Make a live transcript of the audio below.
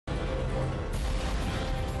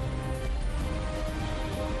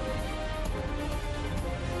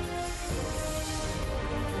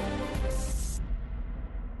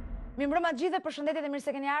Mirëmbrëma të gjithëve, përshëndetje dhe mirë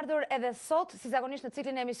se keni ardhur edhe sot, si zakonisht në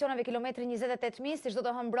ciklin e emisioneve Kilometri 28.000, si çdo të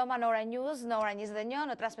hënë mbrëma në ora news, në ora 21,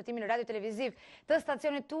 në transmetimin radio televiziv të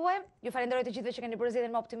stacionit tuaj. Ju falenderoj të gjithëve që keni bërë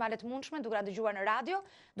zgjedhjen më optimale të mundshme, duke na dëgjuar në radio,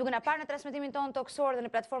 duke na parë në transmetimin tonë toksor dhe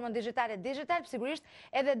në platformën digjitale Digital, sigurisht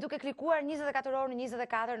edhe duke klikuar 24 orë në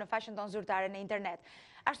 24 në faqen tonë zyrtare në internet.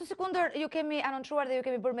 Ashtu si kundër ju kemi anoncuar dhe ju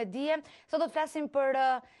kemi bërë me dije, sot do të flasim për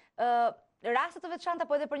raste të veçanta,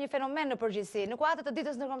 po edhe për një fenomen në përgjithësi. Në kuadër të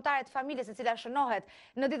ditës ndërkombëtare të familjes, e cila shënohet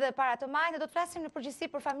në ditët e para të majit, do të flasim në përgjithësi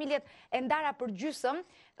për familjet e ndara për gjysëm,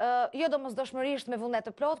 jo domosdoshmërisht me vullnet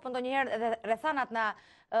të plotë, por ndonjëherë edhe rrethanat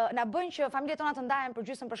na bëjnë që familjet tona të ndahen për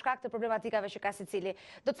gjysëm për shkak të problematikave që ka secili.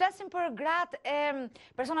 Do të flasim për gratë e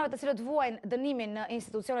personave të cilët vuajnë dënimin në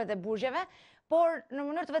institucionet e burgjeve, por në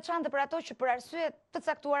mënyrë të veçantë për ato që për arsye të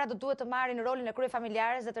caktuara do duhet të marrin rolin e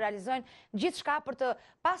kryefamiljares dhe të realizojnë gjithçka për të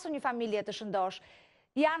pasur një familje të shëndosh.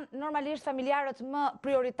 Janë normalisht familjarët më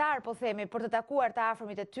prioritar, po themi, për të takuar të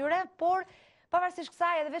afërmit e tyre, por pavarësisht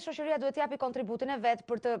kësaj edhe vetë shoqëria duhet të japi kontributin e vet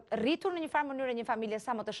për të rritur në një farë mënyrë një familje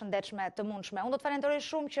sa më të shëndetshme, të mundshme. Unë do të falenderoj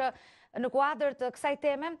shumë që në kuadër të kësaj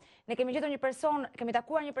teme ne kemi gjetur një person, kemi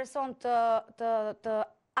takuar një person të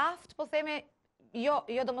aftë, po themi, jo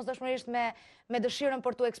domosdoshmërisht me dëshirën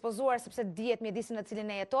për t'u ekspozuar sepse dihet mjedisin në cilin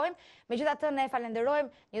ne jetojmë. Megjithatë ne falenderojmë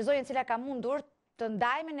një zonjë e cila ka mundur të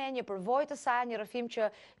ndajë me ne një përvojë të saj, një rrëfim që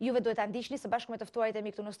juve duhet ta ndiqni së bashku me të ftuarit e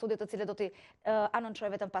mi këtu në studio, të cilët do t'i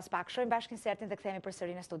anoncoj vetëm pas pak. Shohim bashkë insertin dhe kthehemi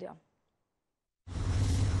përsëri në studio.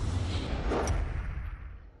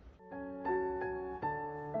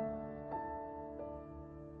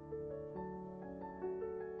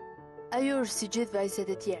 Ajo është si gjithë vajzat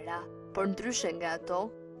e tjera, por ndryshe nga ato,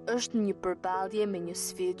 është një përballje me një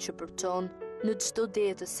sfidë që përçon në çdo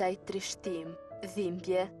detë të saj trishtim,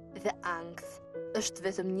 dhimbje dhe ankth. Është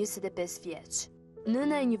vetëm 25 vjeç.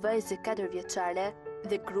 Nëna e një vajze 4 vjeçare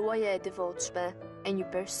dhe gruaja e devotshme e një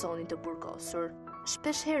personi të burgosur.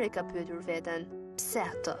 Shpesh herë ka pyetur veten, pse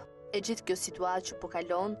atë? E gjithë kjo situatë që po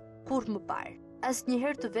kalon kurrë më parë.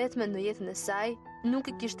 Asnjëherë të vetme në jetën e saj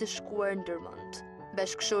nuk e kishte shkuar ndërmend.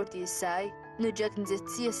 Bashkëshorti i saj në gjatë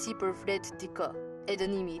nxehtësisë sipër vret dikë, e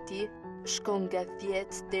dënimi i tij shkon nga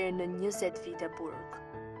 10 deri në 20 vite burg.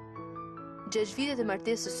 6 vitet e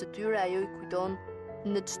martesës së tyre ajo i kujton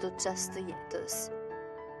në çdo çast të jetës,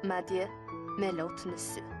 madje me lot në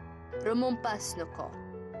sy. Rëmon pas në kohë.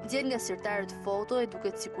 Gjen nga sirtarët foto e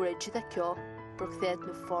duket sikur e gjitha kjo përkthehet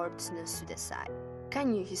në forcë në sytë e saj. Ka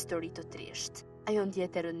një histori të trishtë. Ajo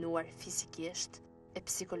ndjet e rënuar fizikisht e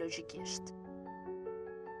psikologjikisht.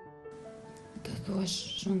 Të thuash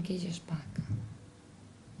shumë keq është pak.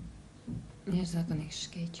 Një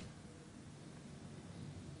zakonisht keq.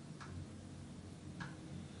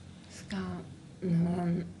 S'ka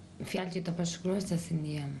në fjalë që të përshkruaj se si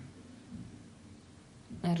ndihem.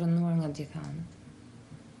 E rënuar nga gjitha anët.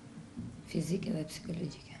 Fizike dhe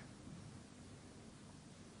psikologjike.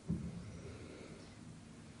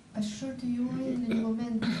 Bashkëshorti juaj në një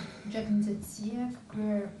moment gjatë nxehtësie ka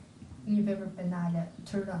kryer një vepër penale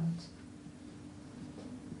të rëndë.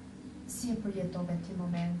 Si e përjetove ti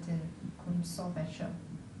momentin kur mësove që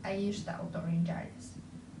ai ishte autori i ngjarjes?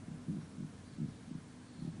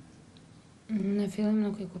 Në fillim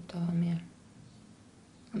nuk e kuptova mirë.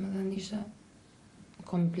 Domethënë isha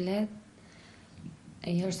komplet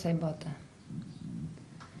e jashtë kësaj bote.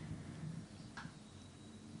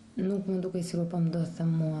 Nuk më dukej sikur po më ndodhte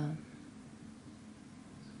mua.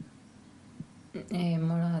 E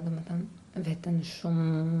mora domethënë veten shumë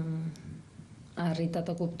arrita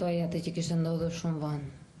të kuptoj atë që kishte ndodhur shumë vonë.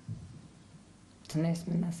 Të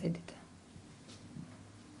nesme në asaj dite.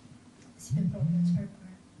 Si veprove, çfarë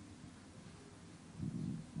bëre?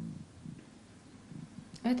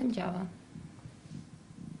 Vetëm gjava.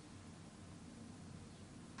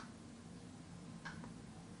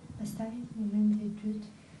 Pastaj momenti i dytë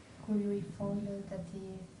kur ju i folët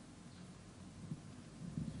atij.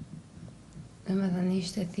 Domethënë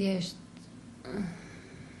ishte thjesht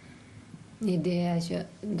ideja që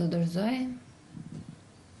do dorëzoj,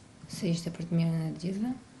 se ishte për të mirën e të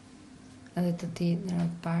gjithëve, edhe të tij në radhë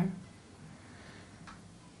të parë.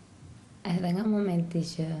 Edhe nga momenti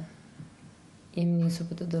që jemi nisur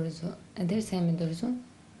për të dorëzuar, e derisa jemi dorëzuar,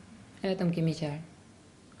 e vetëm kemi qarë.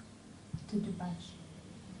 Të dy bashkë.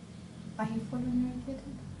 Pa i folur njëri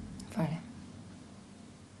tjetrit? Fare.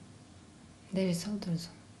 Derisa u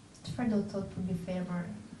dorëzuar. Çfarë do të thotë për një femër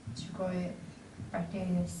që shikoj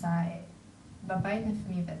partnerin e saj, babait e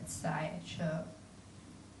fëmijëve të saj, që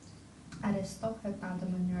arrestohet në atë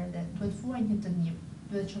mënyrë dhe duhet vuaj një dënim,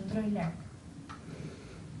 duhet qëndroj larg?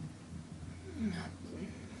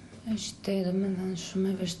 Është domethënë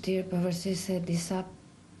shumë e vështirë, pavarësisht se disa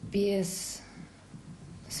pjesë,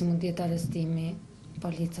 si mund tjetë arrestimi,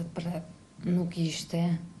 policat përret nuk ishte,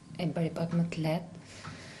 e bëri pak më të letë,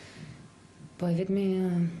 po e vetëmi,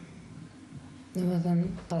 dhe më thënë,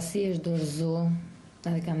 pasi është dorëzu,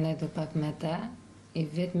 edhe kam letur pak me ta, i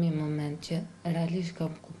vetëmi moment që realisht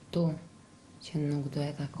kam kuptu që nuk do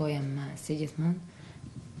e takoja më si gjithmonë,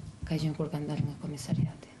 ka qenë kur kam dalë nga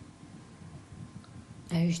komisariati.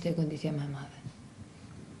 Ajo ishte e goditja më e madhe.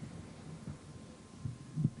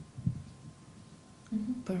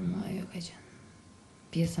 Për mua ajo ka qenë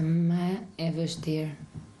pjesa më e vështirë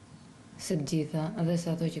se të gjitha dhe se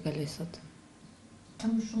ato që kaloj sot.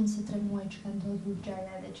 Kam shumë se 3 muaj që ka ndodhur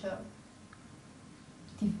gjëra edhe që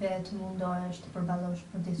ti vetë mundohesh të përballosh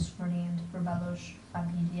përditshmërinë, të përballosh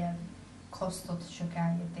familjen, kostot që ka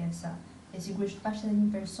jetesa. E sigurisht pash edhe një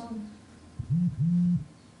person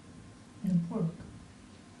në burg.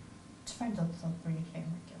 Çfarë do të thotë për një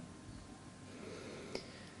femër kjo?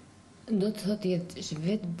 Do të thotë jetë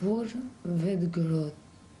vetë burr, vetë grot.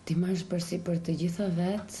 Ti marrësh përsipër të gjitha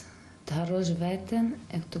vetë, të harrosh veten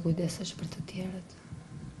e të kujdesesh për të tjerët.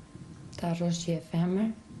 Të harrosh që je femër,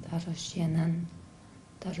 të harrosh që je nën,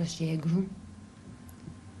 të harrosh që je gru.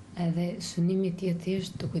 Edhe synimi ti e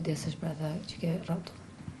thjesht të kujdesesh për ata që ke rrotull.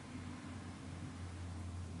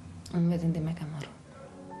 Unë vetën ti me kam marru.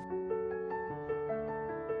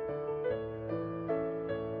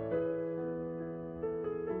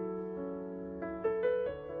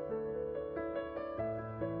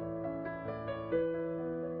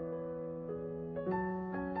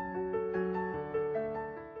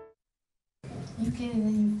 Ju keni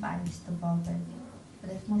dhe një falis të vogël,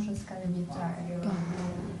 rreth moshës 4 vjeçare.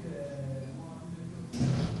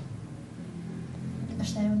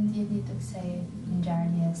 Është ajo ndjenjë të kësaj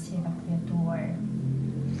ngjarje si e ka përjetuar?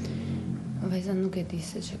 Vajza nuk e di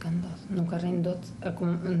se që ka ndodhë, nuk arrin dot,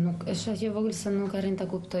 nuk është aq e vogël se nuk arrin ta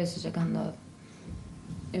kuptoj se që ka ndodhë.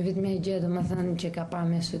 E vetëm e gjë, domethënë që ka parë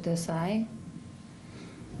me sytë e saj,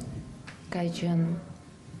 ka qenë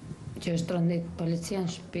që është rëndit policia në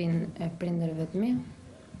shtëpinë e prindërve të mi,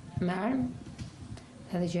 me armë,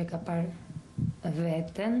 edhe që e ka parë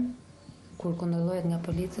veten kur kundërllohet nga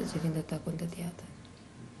policia që vinte ta takonte tjetër.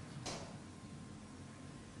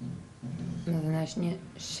 Më dhe është një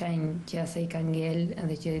shenjë që asa i ka ngel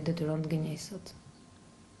edhe që i detyron të gënjej sot.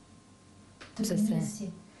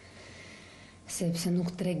 Sepse nuk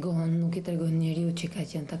i tregon njeriu që ka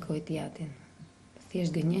qenë takoj t'jatin.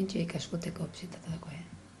 Thjesht gënjen që i ka shku te kopshi të takoje.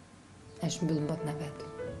 Është mbyllë mbot në vetë.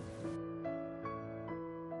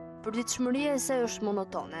 Përditshmëria e saj është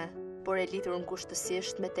monotone, por e lidhur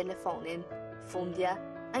ngushtësisht me telefonin. Fundja,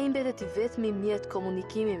 ai mbetet i vetmi mjet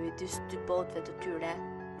komunikimi midis dy botëve të tyre,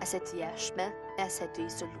 asaj të jashtme e asaj të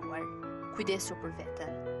izoluar. Kujdesur për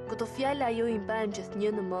veten. Këto fjalë ajo i mban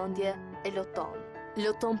gjithnjë në mendje e loton.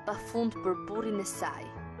 Loton pafund për burrin e saj,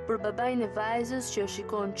 për babain e vajzës që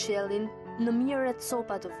shikon qiellin në mirët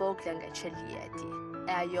copa të vogla nga qelia e tij.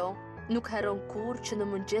 E ajo nuk harron kurrë që në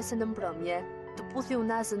mëngjesin e mbrëmje të puthi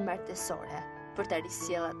unazën martesore për ta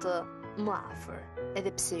risjellë atë më afër,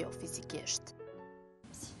 edhe pse jo fizikisht.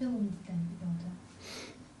 Si fillon ditën jote?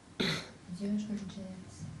 Gjësh në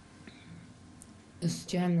mëngjes.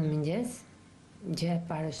 Zgjohem në mëngjes, gjë e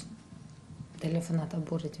parë është telefonata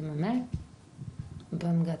burrit që më merr,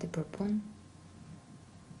 bëm gati për punë,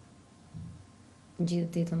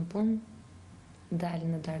 gjithë ditën punë,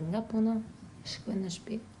 dalë në darkë nga puna, shkoj në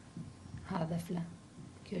shtëpi, ha dhe fla.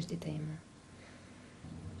 Kjo është dita ime.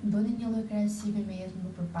 Bëni një lloj krahasimi me jetën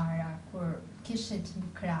më përpara, kur kishit një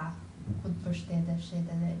krah ku të mbështetesh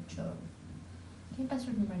edhe që kemi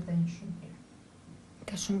pasur një marrëdhënie shumë mirë.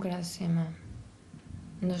 Ka shumë krahasime.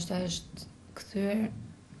 Ndoshta është kthyer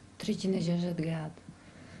 360 gradë,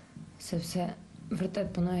 sepse vërtet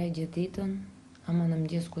punoja gjithë ditën, ama në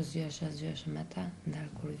mëngjes kur zgjohesha me ta, ndar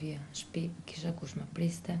kur vija në shtëpi, kisha kush më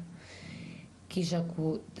priste, kisha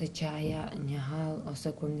ku të qaja një hall ose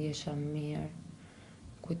kur ndjesha mirë,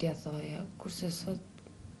 ku t'ja thoja, kurse sot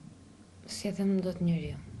si e them dot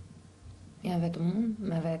njeriu. Ja vetëm unë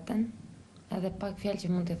me veten, edhe pak fjalë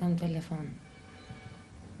që mund t'i them në telefon.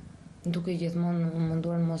 Duke gjithmonë u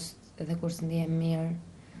munduar mos, edhe kur s'ndihem mirë,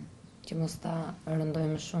 që mos ta rëndoj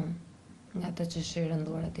më shumë nga ato që është i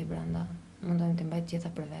rënduar aty brenda. Mundohem të mbaj gjitha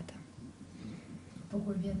për vete. Po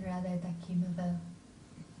kur vjen rada e takimeve,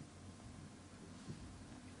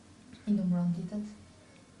 i numëron ditët?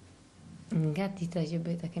 Nga dita që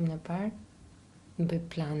bëj takimin e parë, bëj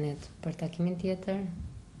planet për takimin tjetër,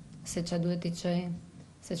 se qa duhet i qoj,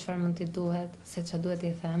 se qfar mund t'i duhet, se qa duhet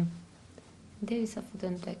i them, deri sa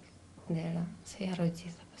futen tek dera, se i harroj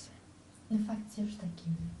gjitha pasaj. Në fakt si është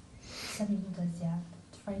takimi? Sa minuta zjarë?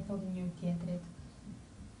 Çfarë i thonë njëri tjetrit?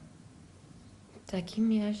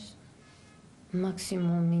 Takimi është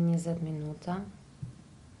maksimumi 20 minuta,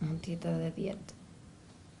 mund t'jetë edhe 10,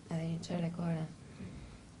 edhe një çerek ore.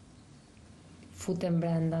 Futem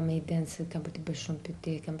brenda me idenë se kam për t'i bërë shumë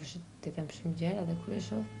pyetje, kam për t'i them shumë gjëra dhe kur e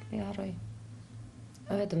shoh, e harroj.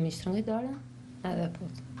 Vetëm i shtrëngoj dorën, edhe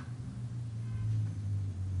put.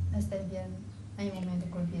 Pastaj vjen ai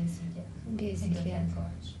momenti kur vjen si gjë. Bie si gjë.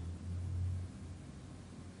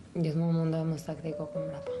 Gjithmonë mundohem mos ta kthej kokën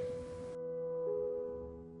mbrapa.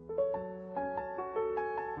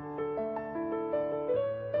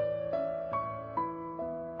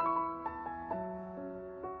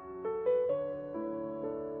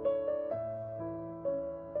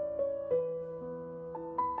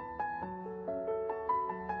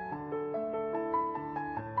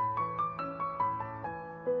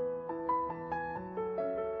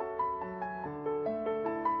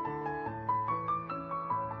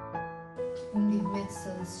 Unë lidh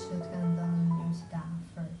mesës që të kanë dhënë universita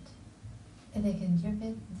afërt. Edhe ke ndjer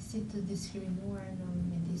vetë si të diskriminuar në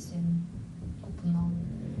mjedisin ku punon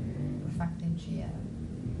për faktin që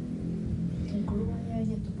je gruaja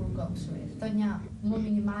je të burgosur. Këto një më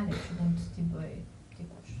minimale që mund t'i bëj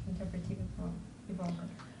dikush, interpretimi i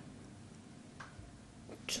vogël.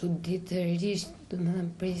 Çuditërisht,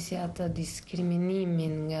 domethënë prisja atë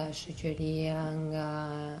diskriminimin nga shoqëria, nga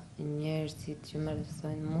njerëzit që më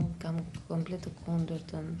rrethojnë mua, kam komplet të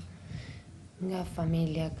kundërtën. Nga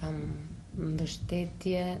familja kam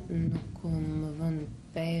mbështetje, nuk më vën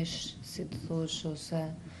pesh, si të thosh, ose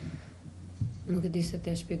nuk e di se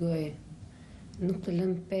t'e shpjegoj. Nuk të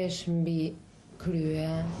lën pesh mbi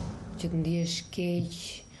krye, që të ndihesh keq,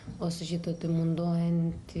 ose që të mundohen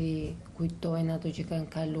t'i kujtojnë ato që kanë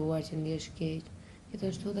kaluar që ndihesh keq.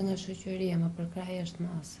 Gjithashtu edhe nga shoqëria, më përkrahje është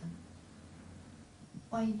mase.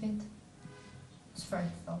 Po ai vetë çfarë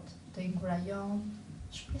të thotë? Të inkurajon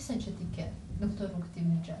shpresën që ti ke në këtë rrugë tim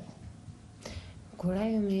në gjatë. Kur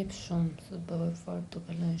ajo më jep shumë, të bëj fort, të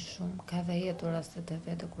kaloj shumë, ka dhe jetur rastet e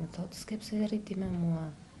vete kur thotë, s'ke pse rriti me mua.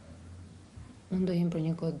 Unë do him për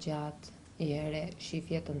një kohë gjatë, jere,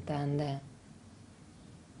 shif jetën tënde.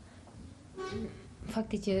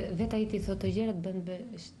 Fakti që vetë ai ti thotë të gjërat bën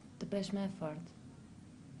të bësh më e fortë.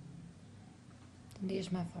 Të ndihesh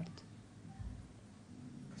më e fortë.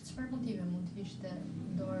 Për çfarë motive mund të ishte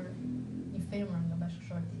dorë një femër nga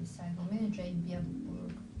bashkëshorti i saj, në momentin që ai bie në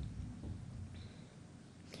burg?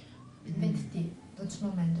 Vetë ti, do të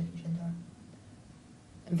moment do kishe dorë?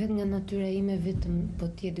 Vetë nga natyra ime, vetëm po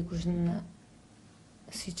t'je dikush në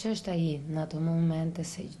si që është ai në ato momente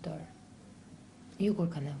se i dorë. Ju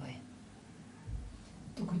kur ka nevojë.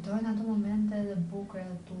 Të kujtojnë ato momente dhe bukura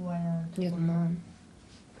tuaja? Gjithmonë.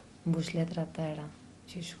 Mbush letra tëra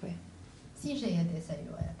që i shkruaj. Si ishte jetesa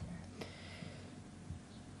juaj atëherë?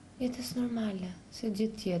 Jetës normale, se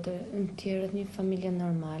gjithë tjetër, në tjerët një familje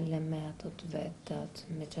normale me ato të vetat,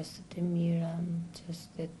 me çastet e mira, me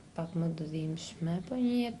çastet pak më të dhimbshme, po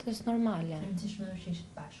një jetës normale. E rëndësishme është që ishte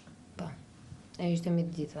bashkë. Po, e ishte me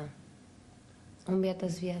të gjitha. Unë bja të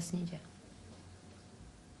zvi asnjë gjë.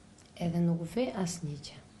 Edhe nuk ve asnjë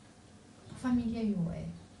gjë. Familja juaj,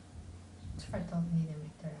 çfarë thotë lidhje me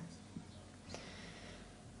këtë rast?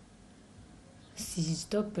 Si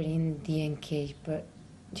çdo prind ndjen keq për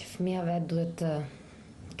që fëmia vet duhet të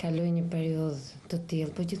kaloj një periudhë të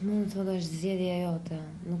tillë, po gjithmonë thotë është zgjedhja jote,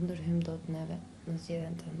 nuk ndërhym dot neve në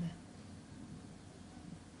zgjedhjen tënde.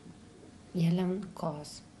 Ja lëm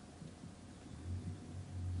kohës.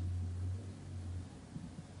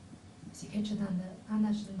 Si ke që të ana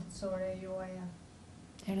shëndetësore juaja?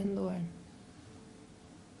 E rënduar.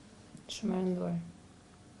 Shumë e rënduar.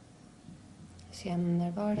 Si jam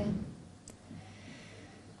nervore,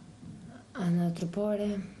 ana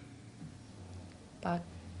trupore, pak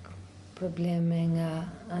probleme nga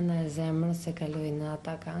ana e zemrës se kaloj në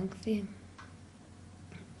atak ankthi,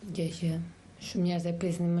 gjë që shumë njerëz e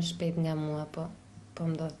prisnin më shpejt nga mua, po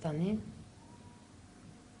më ndodh tani.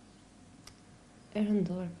 E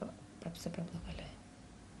rënduar, po prapë se prapë do kaloj.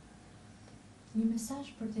 Një mesazh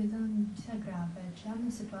për t'i dhënë gjitha grave që janë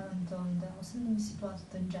në situatën tënde ose në një situatë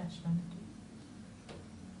të ngjashme me ty.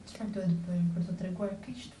 Çfarë duhet të bëjmë për të treguar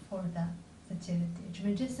kaq të forta të cilët ti, që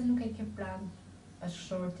megjithëse nuk e ke pranë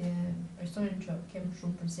bashkëshorti, personin që ke më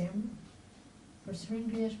shumë për zemër, përsëri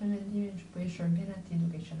ngrihesh me mendimin që po i shërben atij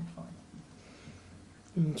duke qenë e fortë.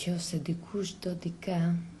 Nëse dikush do t'i ka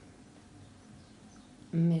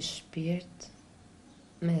me shpirt,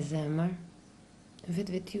 me zemër,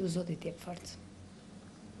 vetë u Zoti t'jep forcë.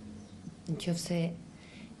 Nëse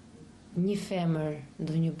një femër,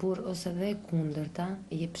 ndonjë burr ose dhe e kundërta,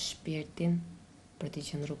 jep shpirtin për t'i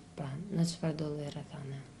qëndruar pranë në çfarëdo lloj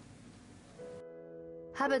rrethane.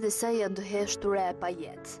 Habet e saj janë të heshtura e pa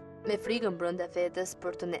jetë, me frikën brenda vetes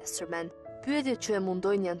për të nesërmen. Pyetjet që e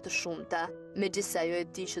mundojnë janë të shumta, megjithëse ajo e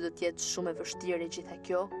di që do të jetë shumë e vështirë gjitha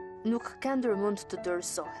kjo, nuk ka ndërmend të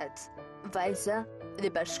dorëzohet. Vajza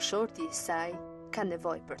dhe bashkëshorti i saj ka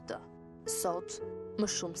nevojë për të. Sot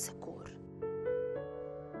më shumë se kur.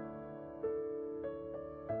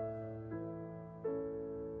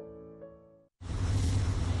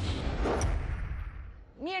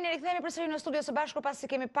 Mirë, ne rikthehemi përsëri në studio së bashku pasi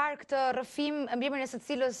kemi parë këtë rrëfim, mbiemrin e së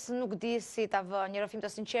cilës nuk di si ta vë, një rrëfim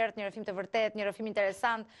të sinqert, një rrëfim të vërtet, një rrëfim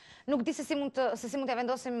interesant. Nuk di se si mund t'ia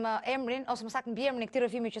vendosim emrin ose më saktë mbiemrin e këtij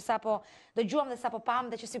rrëfimi që sapo dëgjuam dhe sapo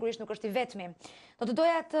pam dhe që sigurisht nuk është i vetmi. Do të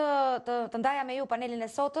doja të ndaja me ju panelin e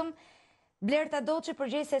sotëm. Blerta Doçi,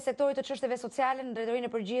 përgjegjëse e sektorit të çështjeve sociale në drejtorinë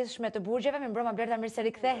e përgjithshme të burgjeve. Mirëmbrëma Blerta, mirë se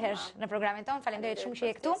rikthehesh në programin tonë. Faleminderit shumë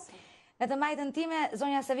që je këtu. Në të majtën time,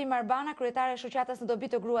 zonja Sevim Arbana, kryetare e shoqatës në dobi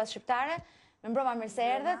të gruas shqiptare. Mirëmbrëma, mirë se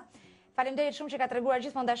erdhët. Faleminderit shumë që ka treguar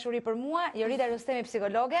gjithmonë dashuri për mua. Jorida Rustemi,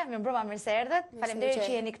 psikologe. Mirëmbrëma, mirë se erdhët. Faleminderit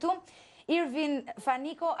që jeni këtu. Irvin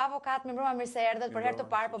Faniko, avokat. Mirëmbrëma, mirë se erdhët. Për herë të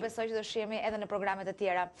parë, po besoj që do shihemi edhe në programet e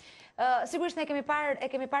tjera. Sigurisht ne kemi parë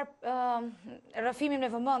rrëfimin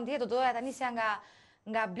me vëmendje. Do doja ta nisja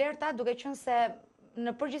nga Blerta, duke qenë se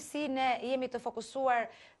në përgjithësi ne jemi të fokusuar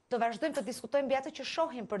të vazhdojmë të diskutojmë mbi atë që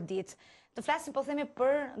shohim për ditë. Të flasim po themi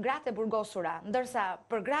për gratë e burgosura, ndërsa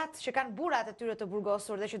për gratë që kanë burrat e tyre të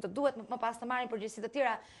burgosur dhe që të duhet më pas të marrin përgjegjësi të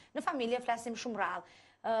tjera në familje, flasim shumë rrallë.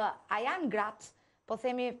 A janë gratë, po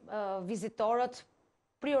themi vizitorët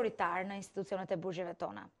prioritar në institucionet e burgjeve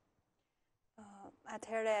tona?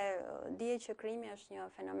 Atëherë, dihet që krimi është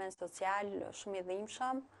një fenomen social shumë i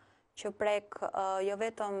dhimbshëm, që prek jo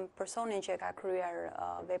vetëm personin që ka kryer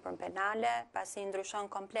veprën penale, pasi ndryshon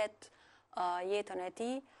komplet jetën e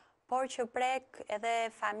tij, por që prek edhe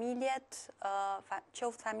familjet,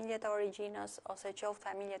 qoftë familjet e origjinës ose qoftë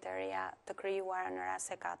familjet e reja të krijuara në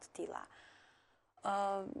raste ka të tilla.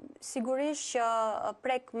 Sigurisht që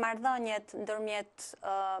prek marrëdhëniet ndërmjet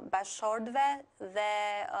bashkëshortëve dhe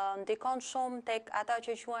ndikon shumë tek ata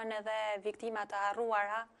që quhen edhe viktima të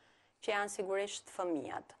harruara, që janë sigurisht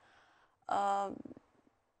fëmijët.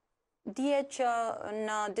 Dihet që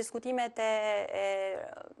në diskutimet e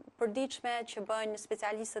përditshme që bëjnë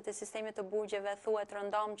specialistët e sistemit të burgjeve thuhet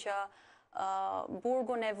rëndom që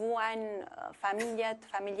burgun e vuajnë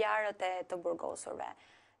familjarët e të burgosurve.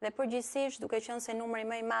 Dhe përgjithsisht, duke qenë se numri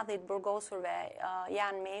më i madh i të burgosurve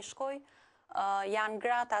janë meshkuj, janë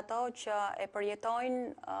gratë ato që e përjetojnë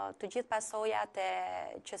të gjithë pasojat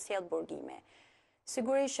që sjell burgimi.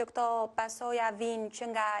 Sigurisht që këto pasoja vinë që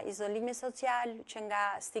nga izolimi social, që nga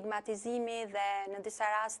stigmatizimi dhe në disa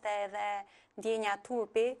raste edhe ndjenja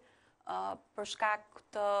turpi, për shkak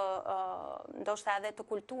të ndoshta edhe të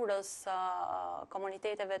kulturës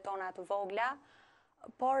komuniteteve tona të vogla,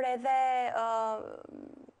 por edhe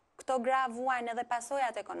këto gra vuajnë edhe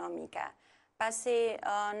pasojat ekonomike. Pasi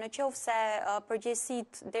në qoftë se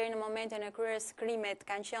përgjegjësitë deri në momentin e kryerjes së krimit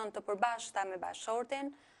kanë qenë të përbashkëta me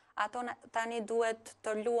bashkëshortin, ato tani duhet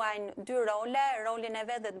të luajnë dy role, rolin e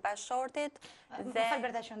vet dhe të bashkëshortit. Dhe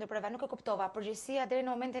Berta që ndërprova, nuk e kuptova. Përgjegjësia deri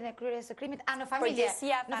në momentin e kryerjes së krimit, në familje.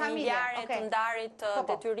 Përgjegjësia familjare të ndarit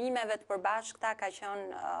detyrimeve të përbashkëta ka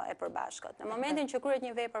qenë e përbashkët. Në momentin që kryhet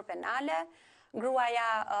një vepër penale,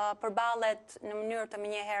 gruaja përballet në mënyrë të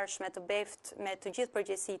menjëhershme të beft me të gjithë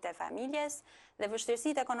përgjegjësitë e familjes dhe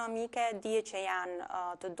vështirësitë ekonomike dihet që janë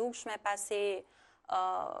të dukshme pasi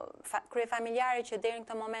kryefamiljari që deri në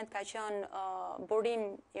këtë moment ka qenë burim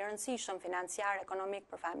i rëndësishëm financiar ekonomik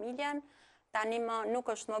për familjen, tani nuk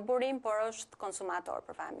është më burim, por është konsumator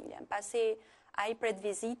për familjen. Pasi ai pret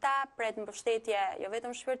vizita, pret mbështetje jo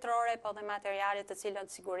vetëm shpirtërore, po dhe materiale të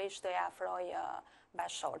cilët sigurisht do ia afrojë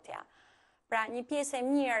bashkëshortja. Pra, një pjesë e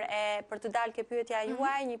mirë për të dalë ke pyetja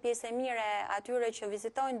juaj, një pjesë e mirë e atyre që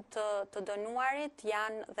vizitojnë të dënuarit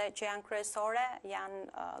janë dhe që janë kryesore,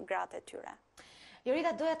 janë gratë e tyre.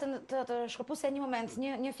 Jorida, doja të shkëputse një moment,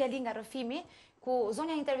 një fjali nga rrëfimi, ku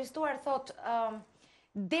zonja intervistuar thot,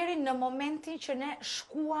 deri në momentin që ne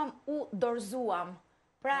shkuam u dorëzuam.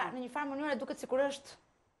 Pra, në një farë mënyrë duket sikur është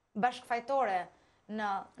bashkëfajtore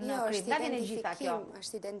në krim. Nga vjen e gjitha kjo?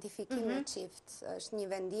 Është identifikim në çift. Është një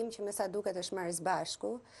vendim që me sa duket është marrës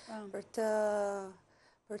bashku për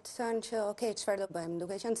të thënë që çfarë do bëjmë,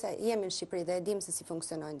 duke qenë se jemi në Shqipëri dhe e dim se si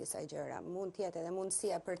funksionojnë disa gjëra. Mund të jetë edhe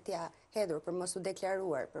mundësia për t'ia hedhur, për mos u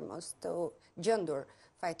deklaruar, për mos të gjendur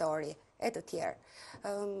fajtori e të tjerë.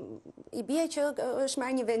 I bie që është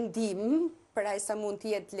marrë një vendim për ai sa mund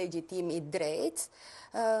të jetë legjitim i drejtë,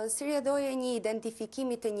 si rrjedhoje një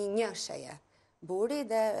identifikimi të një njësheje, burri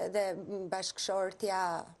dhe bashkëshortja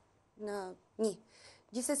në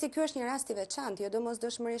Gjithsesi ky është një rast i veçantë, jo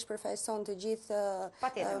domosdoshmërisht përfaqëson të gjithë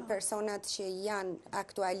personat që janë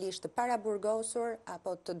aktualisht të paraburgosur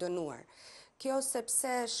apo të dënuar. Kjo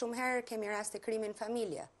sepse shumë herë kemi raste krimi në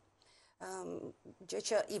familje. Gjë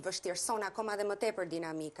që i vështirëson akoma dhe më tepër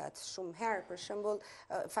dinamikat. Shumë herë, për shembull,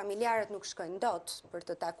 familjarët nuk shkojnë dot për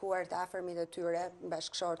të takuar të afërmit e tyre,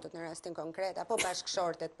 bashkëshortët në rastin konkret, apo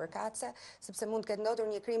bashkëshortet përkatëse, sepse mund të ketë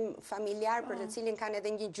ndodhur një krim familjar për të cilin kanë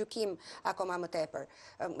edhe një gjykim akoma më tepër.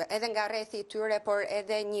 Edhe nga rrethi i tyre, por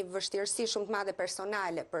edhe një vështirësi shumë të madhe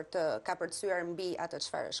personale për të kapërcyer mbi atë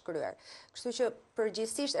çfarë është kryer. Kështu që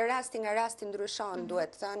përgjithsisht rasti nga rasti ndryshon,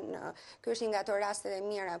 duhet thënë, ky është një nga ato rastet e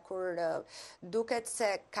mira kur duket se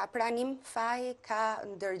ka pranim faji, ka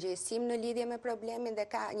ndërgjegjësim në lidhje me problemin dhe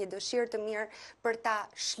ka një dëshirë të mirë për ta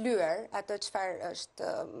shlyer atë çfarë është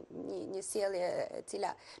një sjellje e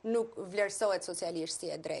cila nuk vlerësohet socialisht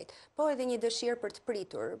si e drejtë, po edhe një dëshirë për të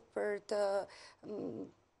pritur, për të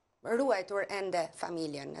ruajtur ende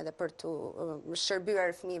familjen edhe për të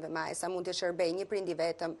shërbyer fëmijëve më sa mund të shërbej një prind i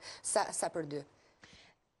vetëm sa për dy.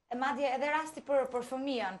 E madje edhe rasti për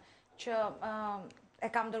fëmijën që e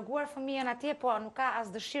kam dërguar fëmijën atje, po nuk ka as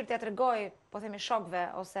dëshirë t'ia tregoj, po themi shokëve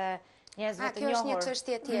ose njerëzve të njohur. Kjo është një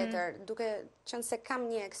çështje tjetër, duke qenë se kam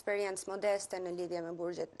një eksperiencë modeste në lidhje me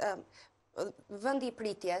burgjet. Vendi i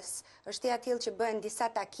pritjes është i atill që bëhen disa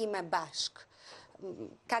takime bashk.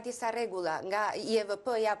 Ka disa rregulla, nga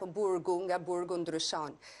IEVP-ja apo burgu, nga burgu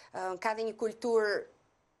ndryshon. Ka dhe një kulturë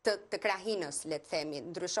të krahinës, le të themi.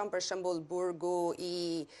 Ndryshon për shembull burgu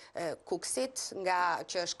i Kuksit, nga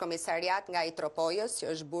që është komisariat, nga i Tropojës, që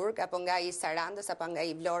është burg, apo nga i Sarandës, apo nga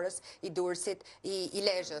i Vlorës, i Durrësit, i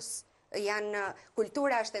Lezhës.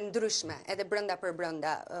 Kultura është e ndryshme, edhe brenda për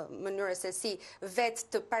brenda, mënyrë se si vetë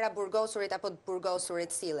të paraburgosurit apo të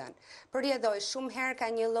burgosurit sillen. Përjedhoj, shumë herë ka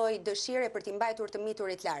një lloj dëshire për t'i mbajtur të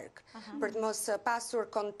miturit larg, për të mos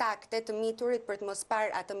pasur kontakte të miturit, për të mos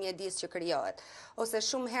parë atë mjedis që krijohet. Ose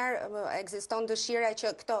shumë herë ekziston dëshira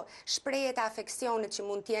që këto shprehjet e afeksionit që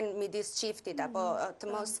mund të jenë midis çiftit apo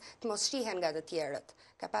të mos shihen nga të tjerët.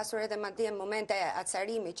 Ka pasur edhe madje momente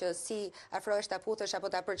acarimi që si afrohesh ta puthesh apo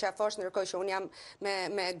ta përqafosh ndërkohë që un jam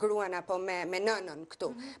me gruan apo me nënën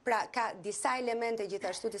këtu. Pra ka disa elemente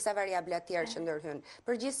gjithashtu, disa variabla të tjerë që ndërhyjnë.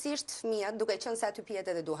 Përgjithsisht fëmijët, duke qenë se aty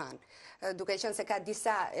pihet edhe duhan, duke qenë se ka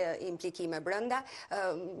disa implikime brenda,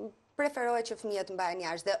 preferohet që fëmijët mbahen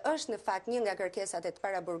jashtë dhe është në fakt një nga kërkesat e të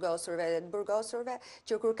paraburgosurve dhe të burgosurve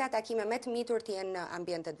që kur ka takime me të mitur të jenë në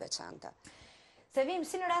ambiente të veçanta. Se vim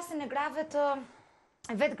si në rastin e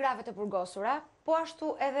vetë grave të burgosura, po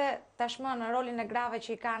ashtu edhe tashmë në rolin e grave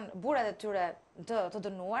që i kanë burrat e tyre të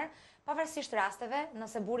dënuar, pavarësisht rasteve,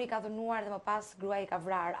 nëse burri ka dënuar dhe më pas gruaja i ka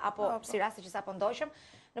vrarë, apo si raste që sapo ndoqëm,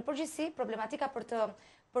 në përgjithësi problematika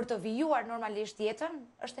për të vijuar normalisht jetën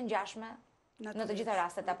është e ngjashme në të gjitha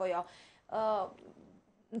rastet apo jo.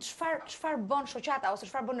 Çfarë bën shoqata ose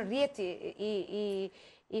çfarë bën rrjeti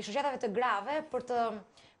i shoqatave të grave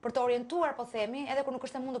për të orientuar, po themi, edhe kur nuk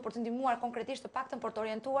është e mundur për të ndihmuar konkretisht të paktën për të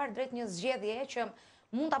orientuar drejt një zgjedhje që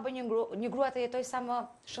mund ta bëjë një grua të jetojë sa më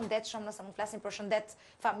shëndetshëm, nëse mund flasim për shëndet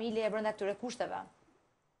familje brenda këtyre kushteve.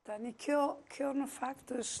 Tani kjo në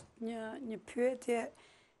fakt është një pyetje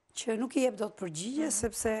që nuk i jep dot përgjigje,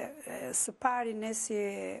 sepse së pari ne si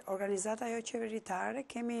organizata jo qeveritare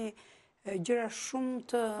kemi gjëra shumë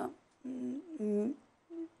të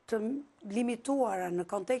limituara në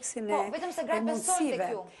kontekstin e mundësive.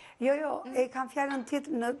 Jo, e kam fjalën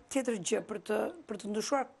në tjetër gjë për të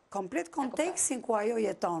ndryshuar komplet kontekstin ku ajo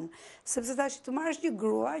jeton. Sepse tash të marrësh një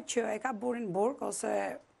grua që e ka burrin burg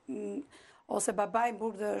ose babai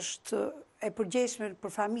burg dhe është e përgjegjshme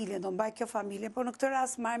për familjen, do mbaj kjo familje, por në këtë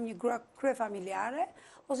rast marrim një grua kryefamiljare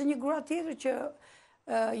ose një grua tjetër që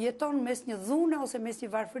jeton mes një dhune ose mes një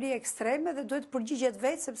varfërie ekstreme dhe duhet përgjigjet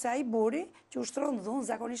vetë sepse ai burri që ushtron dhunë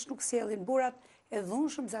zakonisht nuk sjellin, burrat e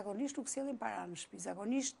dhunshëm zakonisht nuk sjellin para në shtëpi,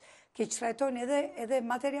 zakonisht keqtrajtojnë edhe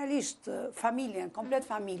materialisht familjen, komplet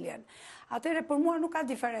familjen. Atëherë për mua nuk ka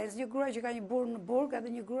diferencë, një grua që ka një burr në burg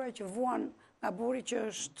edhe një grua që vuan nga burri që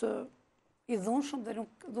është i dhunshëm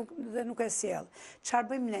dhe nuk e sjell. Çfarë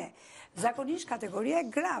bëjmë ne? Zakonisht kategoria e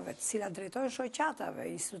grave, të cilat drejtojnë shoqatave,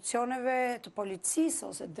 institucioneve të policisë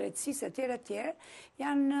ose drejtësisë etj,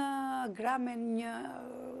 janë gra me një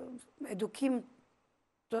edukim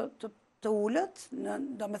të ulët,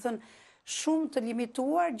 domethënë shumë të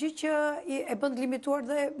limituar, gjë që e bën të limituar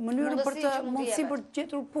dhe mënyrën për të mundësi për të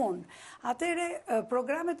gjetur punë. Atëherë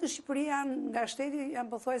programet në Shqipëri nga shteti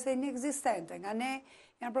janë pothuajse inekzistente, nga ne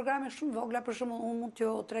Janë programe shumë vogla, për shumë unë mund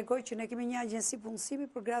t'ju tregoj që ne kemi një agjensi punësimi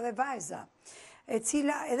për gra dhe vajza, e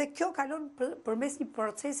cila edhe kjo kalon përmes një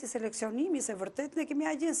procesi seleksionimi, se vërtet ne kemi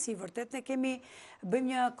agjensi, vërtet ne bëjmë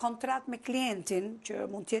një kontrat me klientin, që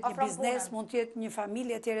mund t'jetë një biznes, mund t'jetë një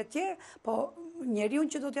familje tjere, po njeriun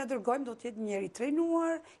që do t'ja dërgojmë do t'jetë njeri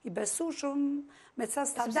trejnuar, i besueshëm, me ca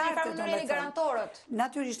standarde, do me thënë.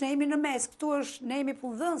 Natyrisht, ne jemi në mes, këtu është, ne jemi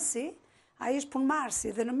punëdhënësi, ai është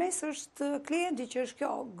punëmarrësi, dhe në mes është klienti që është kjo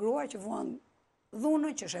grua që vuan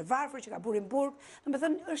dhunën, që është e varfër, që ka burin burg, do me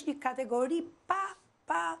thënë është një kategori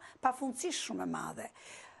pa funcësisht shumë e madhe.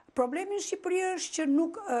 Problemi në Shqipëri është që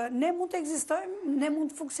ne mund të ekzistojmë, ne mund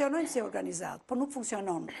të funksionojmë si organizat, por nuk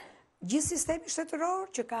funksionon. Gjithë sistemi shtetëror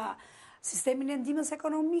që ka sistemin e ndihmës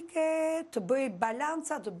ekonomike, të bëj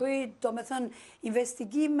balanca, të bëj, do me thënë,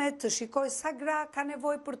 investigime, të shikoj sa gra ka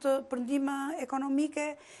nevoj për ndihmë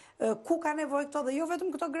ekonomike, ku ka nevoj këto, dhe jo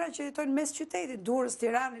vetëm këto gra që jetojnë mes qytetit, Durrës,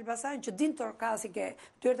 Tiranë, Elbasan, që din Torkasi ke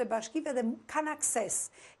dyert e bashkive dhe kanë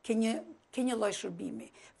akses ke një lloj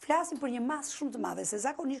shërbimi. Flasim për një masë shumë të madhe, se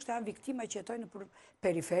zakonisht janë viktima që jetojnë në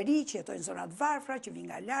periferi, që jetojnë në zonat varfra, që vinë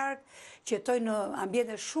nga larg, që jetojnë në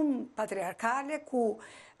ambiente shumë patriarkale, ku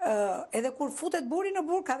edhe kur futet buri në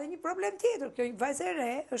burg ka dhe një problem tjetër. Kjo vajzë e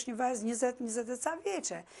re është një vajzë 20 ca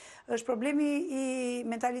vjeçe. Është problemi i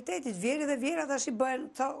mentalitetit. Vjerë dhe vjera tash i bëhen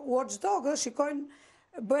watchdog, shikojnë,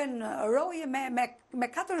 bëhen roje me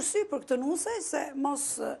 4 sy për këtë nuse, se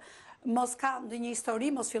mos ka ndonjë histori,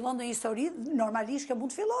 mos fillon ndonjë histori, normalisht kjo mund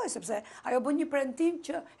të fillojë, sepse ajo bën një premtim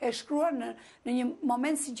që e shkruan në një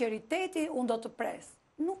moment sinqeriteti, unë do të pres.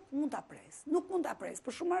 Nuk mund ta pres,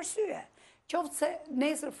 për shumë arsye. Qoftë se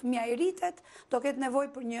nesër fëmia i rritet, do ketë nevojë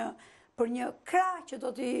për një krah që do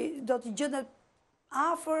t'i gjendet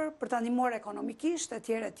afër për ta ndihmuar ekonomikisht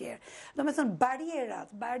etj. Do me thënë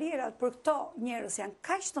barierat për këto njerëz janë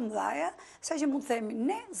kaq të mëdha, saqë mund të themi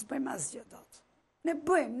ne s'bëjmë asgjë dot. Ne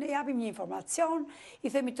japim një informacion,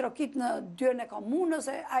 i themi trokit në dyerën e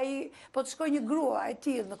komunës, ai po të shkojë një grua e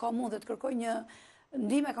tillë në komunë dhe të kërkojë një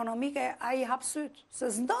ndihmë ekonomike, ai hap syt,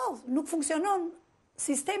 se s'ndodh, nuk funksionon.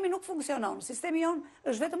 Sistemi nuk funksionon, sistemi jonë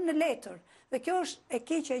është vetëm në letër, dhe kjo është e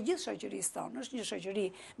keqja e gjithë shoqërisë tonë, është një shoqëri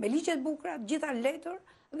me ligje të bukura, gjitha në letër,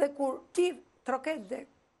 dhe kur ti troket dhe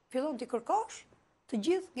fillon t'i kërkosh, të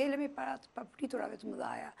gjithë ngelemi para të papriturave të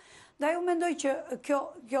mëdha. Dhe ju mendoj që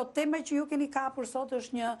kjo tema që ju keni kapur sot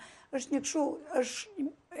është një kështu,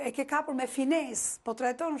 e ke kapur me fines, po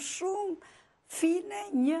trajton shumë fine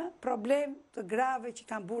një problem të grave që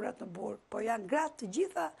kanë burrat në burg, po janë gratë të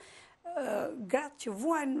gjitha, gratë që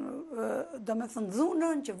vuajnë, do me thënë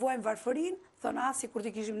dhunën, që vuajnë varfërin, thënë asi kur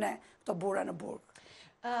t'i kishim ne këto burra në burg.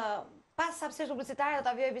 Pas hapësirës publicitare do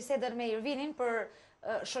ta vjoj bisedën me Irvinin për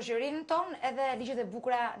shoqërinë tonë edhe ligjet e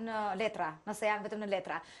bukura në letra, nëse janë vetëm në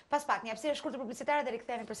letra. Pas pak, një hapësirë shkurtër publicitare dhe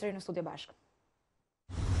rikthehemi përsëri në studio bashkë.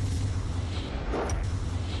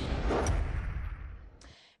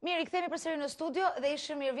 Mirë, rikthehemi përsëri në studio dhe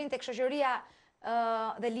ishim Irvin tek shoqëria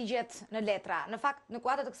dhe ligjet në letra. Në fakt, në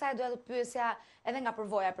kuadër të kësaj doja të pyesja edhe nga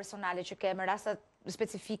përvoja personale që ke me rastet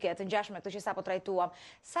specifike të ngjashme këtë që sapo trajtuam.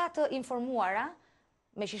 Sa të informuara,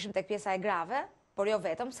 me që ishim tek pjesa e grave, por jo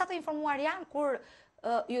vetëm, sa të informuar janë kur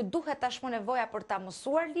ju duhet tashmë nevoja për ta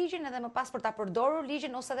mësuar ligjin edhe më pas për ta përdorur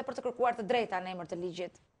ligjin ose edhe për të kërkuar të drejta në emër të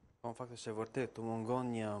ligjit? Po, në fakt është e vërtetë, të mungon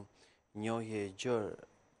një njohje e gjerë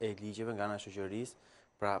e ligjeve nga ana e shoqërisë.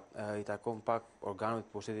 Pra, i takon pak organëve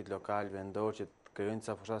të pushtetit lokal, vendor, që të krijojnë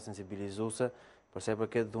ca fushata sensibilizuese, për sa i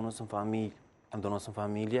përket dhunës në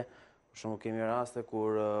familje. Për shembull, kemi raste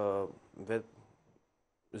kur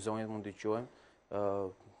vetë zonjat mund t'i quajmë,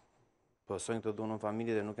 pësojnë këtë dhunë në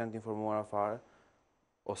familje dhe nuk janë të informuara fare,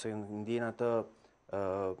 ose ndjen atë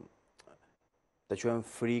të quajmë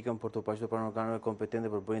frikën për të paqitur pranë organeve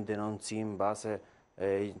kompetente për bëjnë denoncim, mbase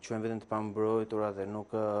quajmë vetëm të pambrojtura dhe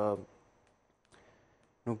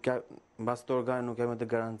mbas të organe nuk kemi të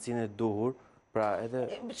garancinë e duhur, pra edhe...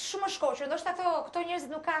 Shumë shkoqër, ndoshta këto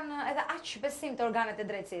njerëzit nuk kanë edhe aq besim të organet e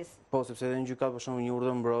drejtësisë. Po, sepse edhe në gjykat për shembull një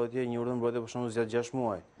urdhër mbrojtje për shembull zgjat 6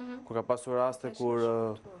 muaj. Kur ka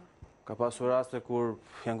pasur raste kur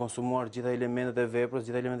janë konsumuar gjitha elementet e veprës,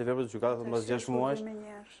 gjykata mbas 6 muajsh.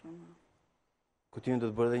 Kujtimi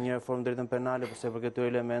do të bërë edhe një reformë drejtën penale për sa i përket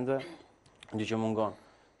këtyre elementeve, gjë që mungon.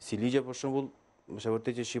 Si ligje për shembull, është e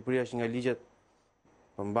vërtetë që Shqipëria është një nga ligjet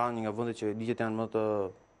përmban një nga vendet që ligjet janë më të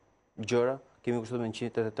gjëra, kemi kushtuar me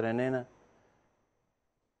 183 nene,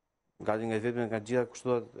 gati nga vetëm nga gjitha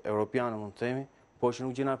kushtuat europiane mund të themi, por që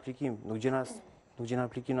nuk gjen aplikim, nuk gjen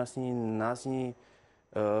aplikim në asnjë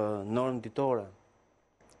normë ditore.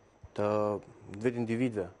 të vetë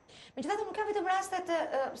individëve. Megjithatë nuk ka vetëm rastet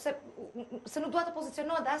se nuk dua të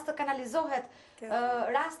pozicionohet as të kanalizohet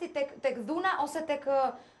rasti tek dhuna ose tek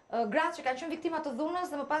gratë që kanë qenë viktima të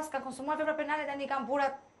dhunës dhe më pas kanë konsumuar vepra penale tani kanë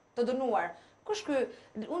burrat të dënuar. Kush ky?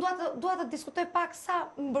 Unë dua të diskutoj pak sa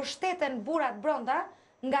mbështeten burrat brenda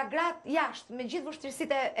nga gratë jashtë me gjithë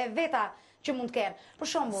vështirësitë e veta që mund të kenë. Për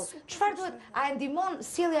shembull, çfarë duhet, a e ndihmon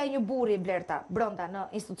sjellja e një burri Blerta brenda në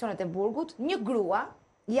institucionet e burgut, një grua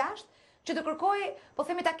jashtë që të kërkojë, po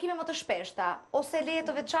themi takime më të shpeshta, ose leje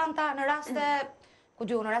të veçanta në raste, ku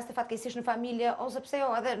diu, në raste fatkeqësisht në familje, ose pse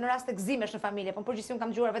jo, edhe në raste gëzimesh në familje, po në përgjithësi unë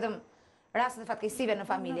kam dëgjuar vetëm rastet e fatkeqësive në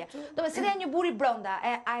familje. Do të sjellja e një burri brenda,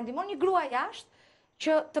 a e ndihmon një grua jashtë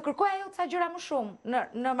që të kërkojë ajo ca gjëra më shumë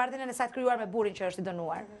në marrëdhënien e saj të krijuar me burrin që është i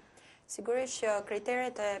dënuar? Sigurisht që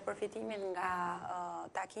kriteret e përfitimit nga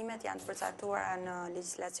takimet janë të përcaktuara në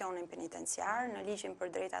legjislacionin penitenciar, në ligjin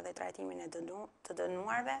për drejtat dhe trajtimin e të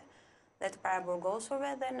dënuarve dhe të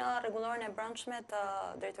paraburgosurve dhe në rregulloren e brendshme të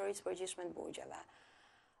Drejtorisë Përgjithshme të Burgjeve.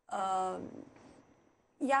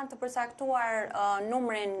 Janë të përcaktuar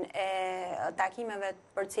numrin e takimeve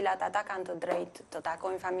për cilat ata kanë të drejtë të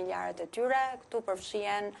takojnë familjarët e tyre. Këtu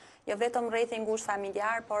përfshihen jo vetëm rrethi i ngushtë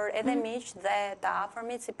familjar, por edhe miq dhe të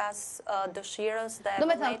afërmit sipas dëshirës dhe do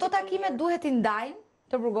të thënë, këto takime duhet i ndajnë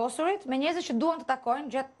të burgosurit me njerëzit që duan të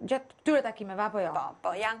takojnë gjatë këtyre takimeve apo jo?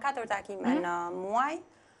 Po, janë 4 takime në muaj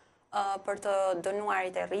për të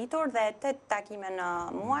dënuarit e rritur dhe 8 takime në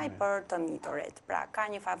muaj për të miturit. Pra, ka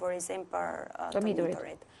një favorizim për të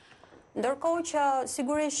miturit. Ndërkohë që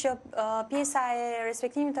sigurisht që pjesa e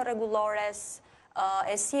respektimit të rregullores,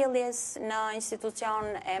 e sjelljes në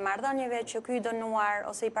institucion e marrëdhënieve që ky dënuar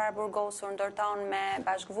ose i paraburgosur ndërton me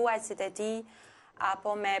bashkëvuajtësit e tij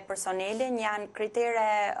apo me personelin janë kritere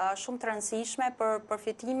shumë të rëndësishme për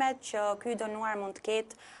përfitimet që ky dënuar mund të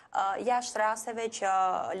ketë jashtë rasteve që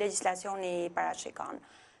legjislacioni parashikon.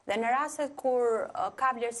 Dhe në rastet kur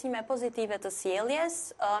ka vlerësime pozitive të sjelljes,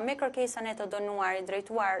 me kërkesën e të dënuarit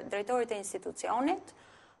drejtuar drejtorit e institucionit,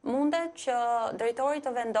 mundet që drejtori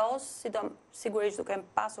të vendos, sigurisht duke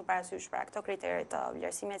pasur parasysh pra këto kriteret të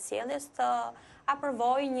vlerësimit sjelljes, të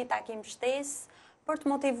aprovojë një takim shtesë për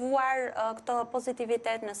të motivuar këtë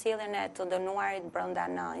pozitivitet në sjelljen e të dënuarit brenda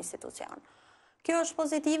në institucion. Kjo është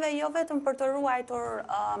pozitive jo vetëm për të ruajtur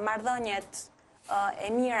marrëdhëniet e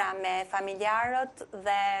mira me familjarët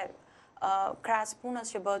dhe krahas punës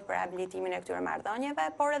që bëhet për rehabilitimin e këtyre marrëdhënieve,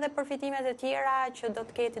 por edhe përfitimet e tjera që do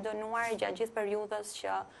të ketë i dënuari gjatë gjithë periudhës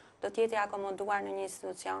që do të jetë i akomoduar në një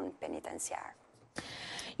institucion penitenciar.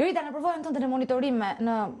 Jorita, në përvojën tënde në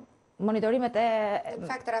monitorimet e... Në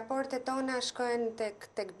fakt, raportet tona shkojnë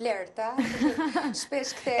tek Blerta,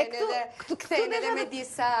 shpesh kthehen edhe me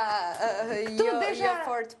disa jo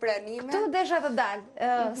fort pranime. Këtu desha të dalë,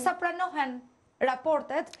 sa pranohen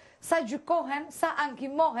raportet, sa gjykohen, sa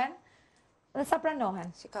ankimohen, dhe sa pranohen?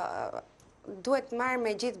 Duhet marrë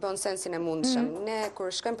me gjithë bon sensin e mundshëm. Ne, kur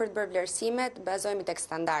shkojmë për të bërë vlerësimet, bazojmë tek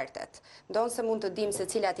standardet. Ndonë se mund të dimë se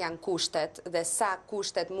cilat janë kushtet dhe sa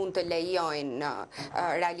kushtet mund të lejojnë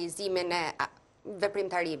realizimin e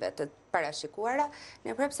veprimtarive të parashikuara,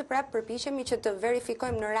 ne prapse përpiqemi që të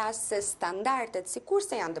verifikojmë në rast se standardet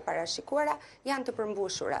sikurse janë të parashikuara, janë të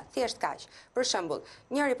përmbushura. Thjesht kaq. Për shembull,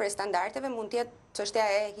 njëri prej standardeve mund të jetë çështja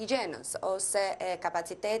e higjienës ose e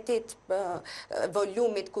kapacitetit,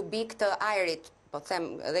 volumit kubik të ajrit. Po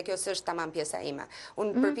them, dhe kjo s'është tamam pjesa ime.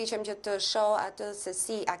 Unë përpiqem që të shoh atë se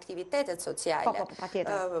si aktivitetet sociale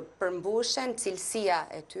përmbushen, cilësia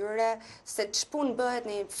e tyre, se ç'punë bëhet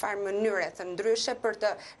në një farë mënyre të ndryshe për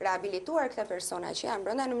të rehabilituar këta persona që janë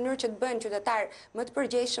brenda në mënyrë që të bëhen qytetar më të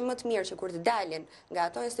përgjegjshëm, më të mirë, që kur të dalin nga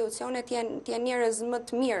ato institucione të jenë njerëz më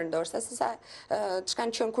të mirë, ndoshta se sa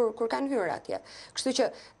ç'kan qenë kur kanë hyrë atje. Kështu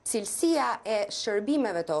që cilësia e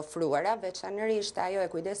shërbimeve të ofruara, veçanërisht ajo e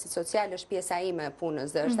kujdesit social, është pjesa ime e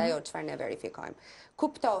punës dhe është ajo çfarë ne verifikojmë.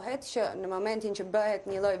 Kuptohet që në momentin që bëhet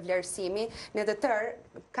një lloj vlerësimi, ne të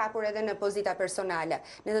tërë kapur edhe në pozita personale.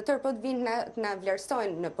 Ne të tërë po të vinë na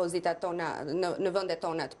vlerësojnë në pozitat tona, në vendet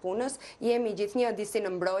tona të punës, jemi gjithnjë disi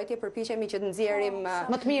në mbrojtje, përpiqemi që të nxjerrim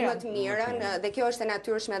më të mirën dhe kjo është e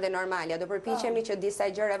natyrshme dhe normale. Do përpiqemi që disa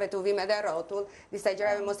gjërave të uvim edhe rrotull, disa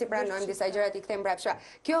gjërave mos i pranojmë, disa gjërat i kthejmë mbrapsht.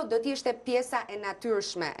 Kjo do të ishte pjesa e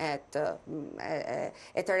natyrshme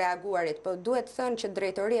e të reaguarit, po duhet thënë që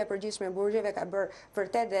Drejtoria e Përgjithshme e Burgjeve ka bërë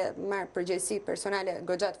vërtet dhe marrë përgjegjësi personale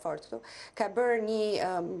goxhat fort këtu, ka bërë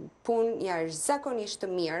një punë jashtëzakonisht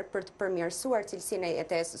të mirë për të përmirësuar cilësinë e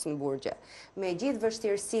jetesës në burgje. Me gjithë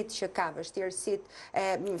vështirësitë që ka, vështirësitë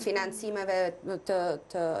e financimeve të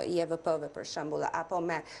IEVP-ve për shembull, apo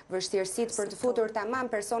me vështirësitë për të futur tamam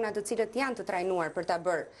persona të cilët janë të trajnuar për ta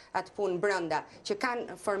bërë atë punë brenda, që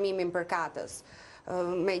kanë formimin përkatës.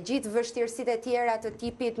 Me gjithë vështirësitë e tjera të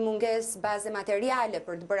tipit munges baze materiale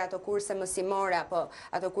për të bërë ato kurse mësimore apo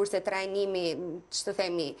ato kurse trajnimi, ç'të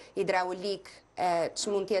themi, hidraulik, që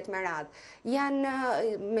mund tjetë me radhë. Janë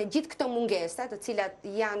me gjithë këto mungesa, të cilat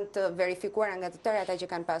janë të verifikuara nga të tërë ata që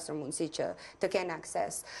kanë pasur mundësi që të kenë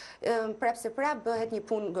akses. Prapë se prapë bëhet një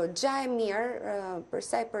punë goxha e mirë për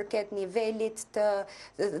sa i përket nivelit të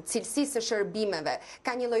cilësisë së shërbimeve.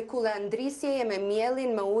 Ka një lloj kulle ndrisjeje me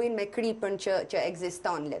mielin, me ujin, me kripën që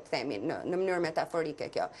ekziston, le të themi, në mënyrë metaforike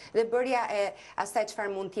kjo. Dhe bërja e asaj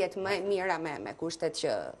çfarë mund të jetë më e mira me kushtet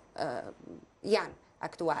që janë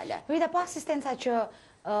aktuale. Rita, po asistenca që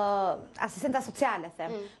asistenca sociale,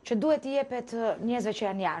 them, që duhet i jepet njerëzve që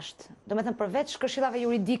janë jashtë. Do me thënë përveç këshillave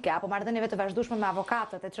juridike apo marrëdhënieve të vazhdueshme me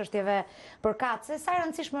avokatët e çështjeve përkatëse, sa e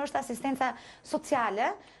rëndësishme është asistenca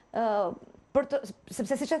sociale,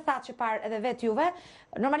 sepse siç e thatë që parë edhe vetë juve,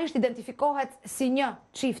 normalisht identifikohet si një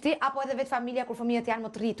çifti apo edhe vetë familja kur fëmijët janë më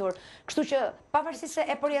të rritur. Kështu që pavarësisht se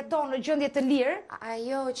e përjeton në gjendje të lirë,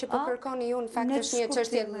 ajo që po kërkoni ju në fakt është një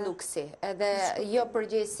çështje luksi, edhe jo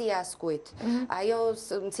përgjegjësia askujt. Ajo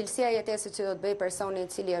cilësia e jetesës që do të bëj personi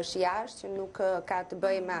i cili është jashtë, që nuk ka të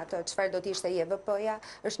bëjë me atë çfarë do të ishte IEVP-ja,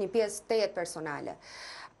 është një pjesë të jetë personale.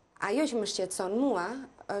 Ajo që më shqetëson mua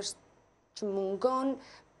është që mungon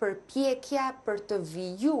përpjekja për të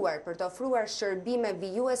vijuar, për të ofruar shërbime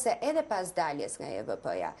vijuese edhe pas daljes nga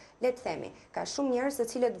IEVP-ja. Le të themi, ka shumë njerëz të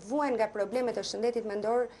cilët vuajnë nga problemet e shëndetit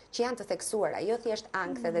mendor që janë të theksuara, jo thjesht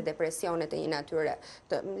ankth dhe depresionet e një natyre,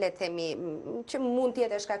 le të themi, që mund të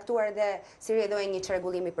jetë shkaktuar dhe si rjedhoj një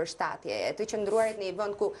çrregullimi përshtatje, e të qëndruarit në një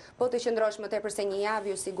vend ku po të qëndrosh më tepër se një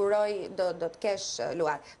javë, ju siguroj do të kesh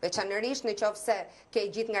luat. Veçanërisht në qoftë se ke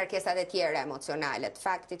gjithë ngarkesat e tjera emocionale, të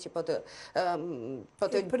faktit që po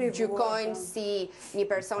të gjykojnë si një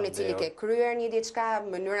person i cili ke kryer një diçka,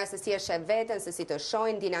 mënyra se si e sheh veten, se si të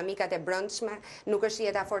shohin dinamikat e brendshme, nuk është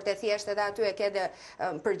jeta fort e thjeshtë edhe aty, e ke dhe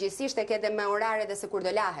përgjithsisht e ke dhe me orare dhe se kur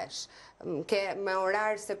do lahesh. Ke me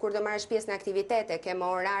orar se kur do marrësh pjesë në aktivitete, ke me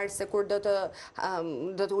orar se kur do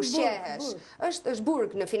të ushqehesh. Është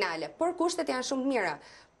burg në finale, por kushtet janë shumë të mira.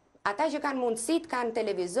 Ata që kanë mundësit, kanë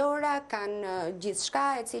televizora, kanë gjithçka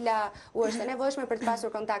e cila u është e nevojshme për të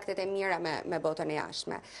pasur kontaktet e mira me botën e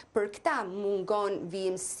jashtme. Për këta mungon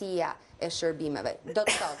vijimësia e shërbimeve. Do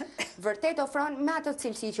të thotë, vërtet ofron me ato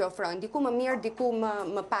cilësi që ofrojnë, diku më mirë, diku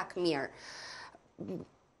më pak mirë.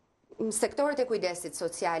 Sektorët e kujdesit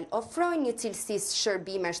social ofrojnë një cilësi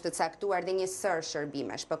shërbimesh të caktuar dhe një sër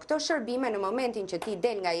shërbimesh, por këto shërbime në momentin që ti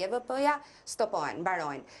del nga IEVP-ja stopohen,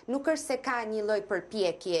 mbarojnë. Nuk është se ka një lloj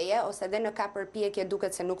përpjekjeje ose edhe në ka përpjekje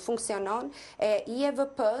duket se nuk funksionon e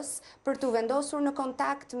IEVP-s për të vendosur në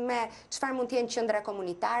kontakt me çfarë mund të jenë qendra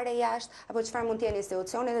komunitare jashtë apo çfarë mund të jenë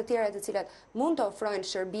institucione të tjera të cilat mund të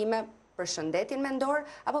ofrojnë shërbime për shëndetin mendor,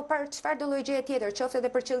 apo për çfarë do lloj gjëje tjetër, qoftë edhe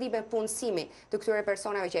për qëllime punësimi të këtyre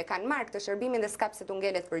personave që e kanë marrë këtë shërbimin dhe s'ka pse t'u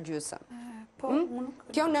ngelet për gjysëm.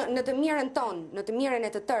 Kjo në të mirën tonë, në të mirën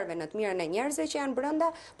e të tërëve, në të mirën e njerëzve që janë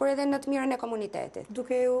brenda, por edhe në të mirën e komunitetit.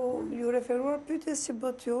 Duke ju referuar pyetjes që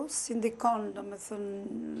bët ju, si ndikon, domethënë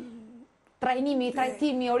trajnimi,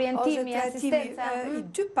 trajtimi, orientimi, asistenca. I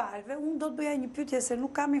dy palëve, unë do të bëja një pyetje se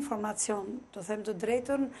nuk kam informacion, të them të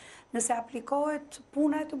drejtën, nëse aplikohet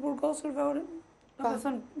puna e të burgosurve,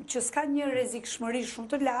 domethënë që s'ka një rrezikshmëri shumë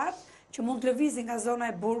të lartë, që mund të lëvizin nga zona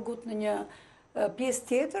e burgut në një pjesë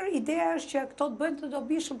tjetër, ideja është që këto të bëjnë të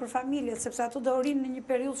dobishëm për familjet, sepse ato do rinë në një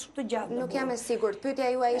periudhë shumë të gjatë. Nuk jam e sigurt. Pyetja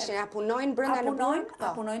juaj ishte, a punojnë brenda në burg?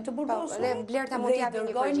 A punojnë të burgosur? Dhe Blerta mund t'japë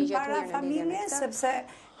një përgjigje të mirë në lidhje me këtë. Sepse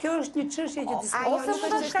kjo është një çështje që Ajo nuk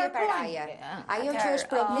është çështje paraje. Ajo që është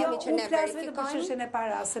problemi që ne verifikojmë. Për çështjen e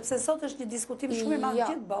paras, sepse sot është një diskutim shumë i madh në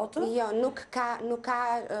gjithë botën. Jo, nuk ka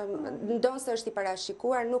ndonse është i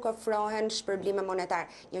parashikuar, nuk ofrohen shpërblime monetare.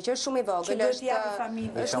 Një që është shumë i vogël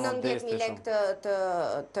është 90.000 lekë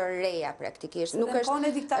të reja praktikisht. Nuk është kohën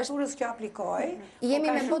e diktaturës që aplikoi.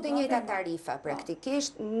 Jemi me të njëjta tarifa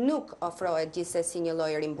praktikisht, nuk ofrohet gjithsesi një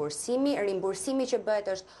lloj rimbursimi. Rimbursimi që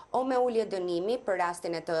bëhet është o me ulje dënimi për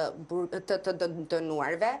rastin e të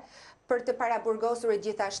dënuarve, për të paraburgosur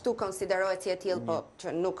gjithashtu konsiderohet si e tillë, po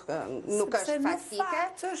që nuk është faktike.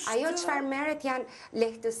 Ajo çfarë merret janë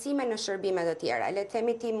lehtësime në shërbime të tjera. Le të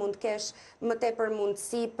themi ti mund të kesh më tepër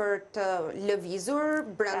mundësi për të lëvizur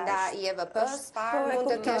brenda IEVP-s,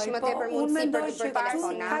 mund të kesh më tepër mundësi për të bërë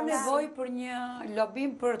telefonata. Ka nevojë për një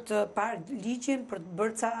lobim për të parë ligjin, për të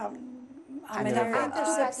bërë ca amendamente,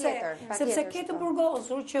 sepse ke të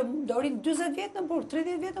burgosur që dorin 40 vjetë në burg,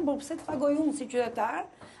 30 vjetë në burg, pse të pagoj unë si qytetar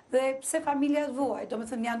dhe pse familja të vuaj, do me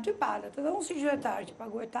thënë janë dy palët, edhe unë si qytetar që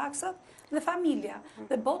pagoj taksat dhe familja,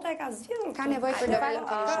 dhe bota e ka zgjedhur. Ka nevojë për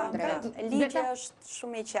lobim shumë drejt. Ligji është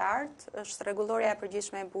shumë i qartë, është rregulloria e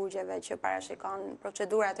përgjithshme e burgjeve që parashikon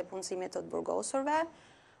procedurat e punësimit të burgosurve.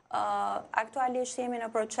 Aktualisht jemi në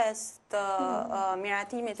proces të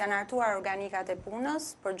miratimit, janë hartuar organikat e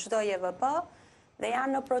punës për çdo JVP dhe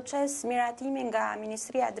janë në proces miratimi nga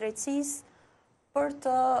Ministria e Drejtësisë për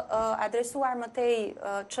të adresuar më tej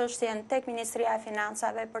çështjen tek Ministria e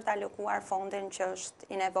Financave për të alokuar fondin që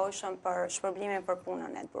është i nevojshëm për shpërblimin për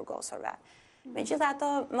punën e të burgosurve.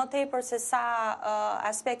 Megjithatë, më tepër se sa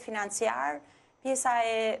aspekt financiar, pjesa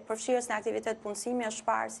e përfshirjes në aktivitet punësimi është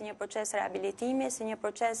parë si një proces rehabilitimi, si një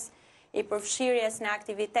proces i përfshirjes në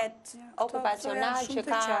aktivitet okupacional që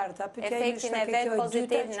ka efektin e vetë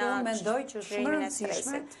pozitiv në shkrimin e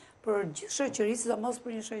stresit. Për gjithë shoqërisë, domos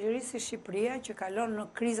për një shoqëri si Shqipëria që kalon në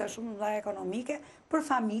kriza shumë të mëdha ekonomike, për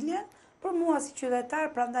familjen, për mua si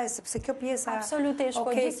qytetar, prandaj sepse kjo pjesa absolutisht,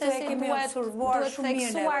 po gjithsesi duhet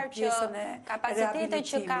theksuar që kapacitetet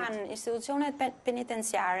që kanë institucionet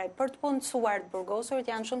penitenciare për të punësuar të burgosurit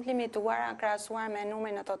janë shumë të limituara krahasuar me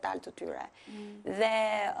numrin e total të tyre. Dhe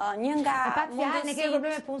një nga mundësitë ne kemi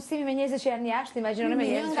probleme punësimi me njerëz që janë jashtë, imagjinoni me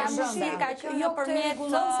njerëz që janë brenda. Ka qenë nëpërmjet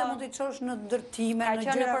se mund të çosh në ndërtime, në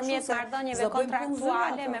gjëra nëpërmjet marrëdhënieve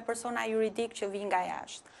kontraktuale me persona juridik që vijnë nga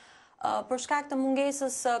jashtë. Për shkak të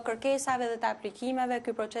mungesës kërkesave dhe të aplikimeve,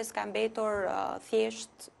 ky proces ka mbetur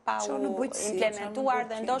thjesht pa u implementuar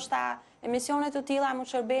dhe ndoshta emisionet të tilla mund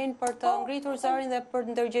shërbejnë për të ngritur zërin dhe për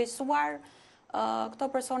të ndërgjegjësuar këto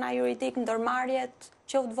persona juridik ndërmarrjet,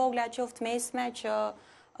 qoftë vogla, qoftë mesme, që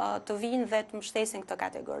të vinë dhe të mbështesin këtë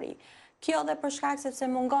kategori. Kjo dhe për shkak sepse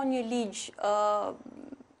mungon një ligj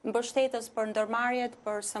mbështetës për ndërmarrjet,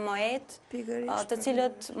 për SME-t, të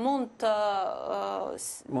cilët mund të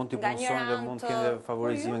punësojnë dhe mund të kenë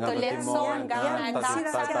favorizime nga ndërtimore,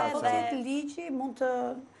 nga ligji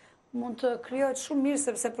mund të krijohet shumë mirë,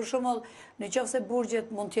 sepse për shembull nëse burgjet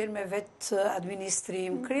mund të jenë me vetë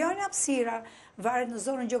administrim, krijojnë hapësira, varet në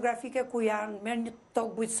zonën gjeografike ku janë, merr një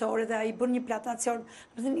tokë bujqësore dhe ai bën një planacion,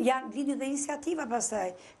 janë linjë dhe iniciativa pastaj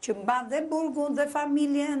që mban dhe burgun dhe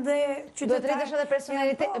familjen dhe qytetarët. Duhet rritësh edhe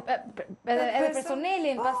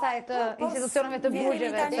personelin pastaj të institucioneve të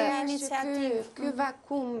burgjeve. Ky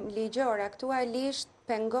vakum ligjor aktualisht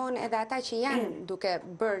pengon edhe ata që janë duke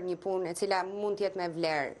bërë një punë e cila mund të jetë me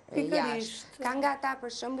vlerë jashtë. Ka nga ata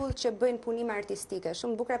për shembull që bëjnë punime artistike,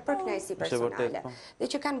 shumë bukura për kënaqësi personale, dhe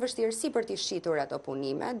që kanë vështirësi për të shitur ato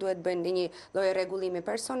punime, duhet bëjnë një lloj rregullimi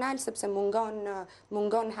personal sepse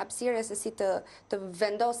mungon hapësirë se si të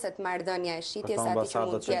vendoset marrëdhënia e shitjes aty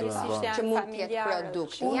që mund të jetë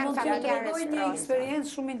produkt. Janë familjarë. Një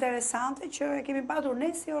eksperiencë shumë interesante që e kemi patur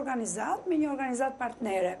ne si organizat me një organizat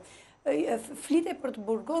partnere. Flite për të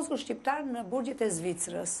burgosur shqiptar në burgjet e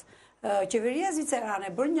Zvicrës. Qeveria zvicerane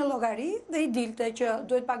bërë një llogari dhe i dilte që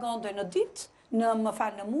duhet pagonte në ditë, në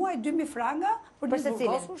muaj 2000 franga për të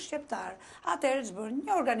burgosur shqiptar. Atëherë ç'bën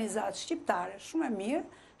një organizatë shqiptare shumë e mirë,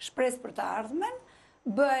 shpresë për të ardhmen,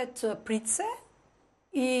 bëhet pritse,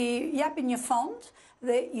 i japin një fond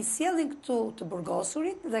dhe i sjellin këtu të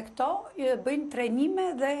burgosurit dhe këto bëjnë trajnime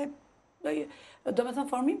dhe do me thënë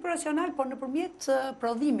formim profesional, por nëpërmjet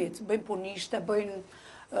prodhimit, bëjnë punishte, bëjnë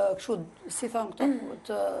kështu, si thonë këto,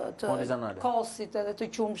 të kosit edhe të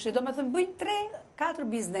qumshit, do me thënë bëjnë 3-4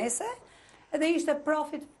 biznese, edhe ishte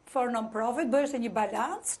profit for non-profit, bëjështë një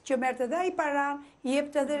balans, që merrte edhe ai paran, i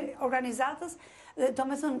jepte edhe organizatës, do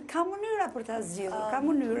me thënë, ka mënyra për të zgjidhur, ka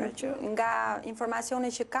mënyra që... Nga informacione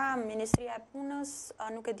që kam, Ministria e Punës,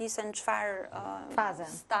 nuk e di se në çfarë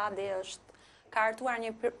stadi është, ka hartuar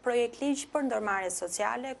një projekt ligj për ndërmarrje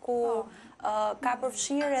sociale, ku ka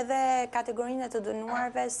përfshirë edhe kategorinë të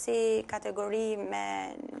dënuarve si kategori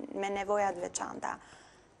me nevoja të veçanta.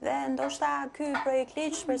 Dhe ndoshta ky projekt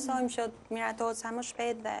ligj shpresojmë që të miratohet sa më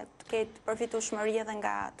shpejt dhe të ketë përfitueshmëri edhe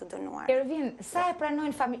nga të dënuar. Ervin, sa e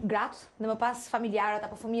pranojnë gratë dhe më pas familjarët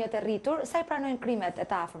apo fëmijët e rritur, sa e pranojnë krimet e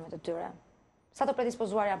të afërmit të tyre? Sa të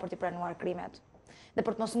predispozuar janë për të pranuar krimet? Dhe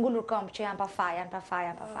për të mos ngulur këmbë që janë pa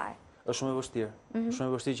faj. Është shumë e vështirë. Shumë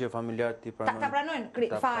e vështirë që familjarët t'i pranojnë. Ta pranojnë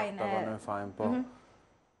fajin. Ta pranojnë fajin, po.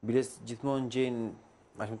 Biles gjithmonë gjejnë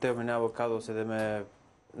ma shumë tepër me avokados edhe me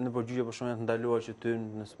në përgjigje për shumë të ndaluar që ty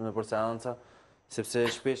në për seanca, sepse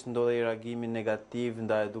shpesh ndodhe i reagimi negativ,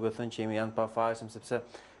 ndaj duke thënë që janë pa fajshëm, sepse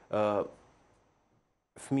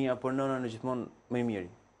fëmia për nënën në gjithmonë më i miri.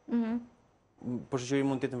 Për shoqëri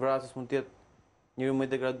mund të jetë në vrasës, mund të jetë njëri më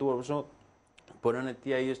i degraduar, për shembull, por nëna e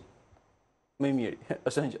tij ai është më i miri.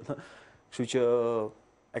 Është gjë. Kështu që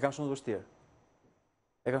e kam shumë të vështirë.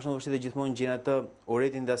 E kam shumë të vështirë dhe gjithmonë gjen atë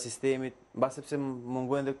uretin dhe sistemit, mbas sepse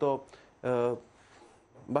mungojnë dhe këto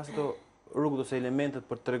mbas ato rrugët ose elementet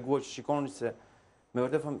për të treguar që shikoni se me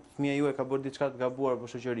vërtet fëmia juaj ka bërë diçka të gabuar për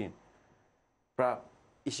shoqërinë. Pra,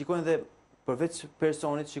 i shikojnë dhe përveç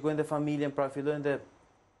personit, shikojnë dhe familjen, pra fillojnë dhe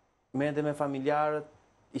merren dhe me familjarët,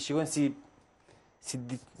 i shikojnë si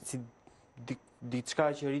diçka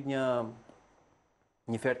që rrit një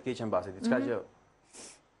ferë të keqe mbasi, diçka që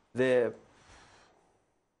dhe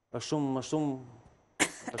është shumë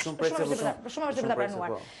presë për shumë është për ta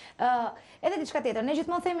pranuar. Edhe diçka tjetër, ne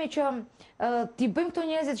gjithmonë themi që t'i bëjmë këto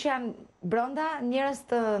njerëzit që janë brenda, njerëz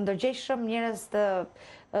të ndërgjegjshëm, njerëz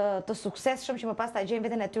të suksesshëm që më pas ta gjejnë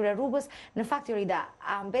veten e tyre rrugës, në fakt Jorida, a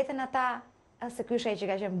mbeten ata se ky është ai që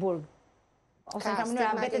ka qenë burg? Ose në mënyrë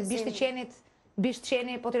a mbetet bisht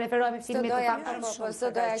qeni, po të referohemi filmit të pamshëm. S'do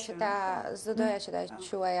doja që ta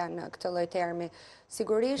quaja në këtë lloj termi.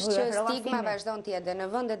 Sigurisht që stigma vazhdon të jetë dhe në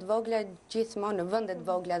vendet vogla gjithmonë, në vendet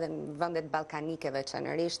vogla dhe në vendet ballkanike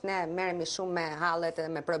veçanërisht, ne merremi shumë me hallet edhe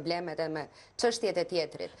me problemet edhe me çështjet e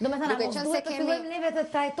tjetrit. Domethënë, duhet të fillojmë neve të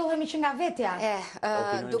trajtohemi që nga vetja.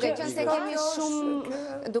 Duke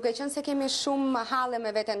qenë se kemi shumë halle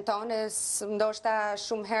me veten tonë, ndoshta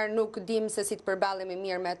shumë herë nuk dim se si të përballemi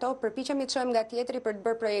mirë me to, përpiqemi të shohim nga tjetri për të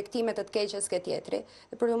bërë projektime të keqes ke tjetri,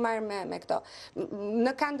 dhe për të marrë me këto.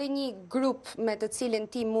 Në ka ndonjë grup me të cilin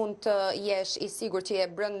ti mund të jesh i sigurt që je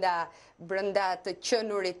brenda të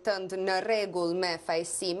qenurit tënd në rregull me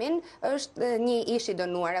fajsimin, është një ish i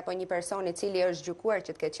dënuar apo një person i cili është gjykuar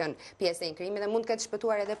që të ketë qenë pjesë e një krimi dhe mund të ketë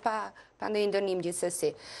shpëtuar edhe pa ndonjë dënim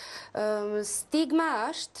gjithsesi. Stigma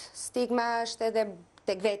është edhe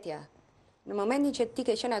tek vetja. Në momentin që ti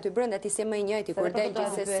ke qenë aty brenda, ti se më i njëjti kur del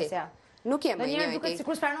gjithsesi. Nuk jam më i njëjti. Njëherë duket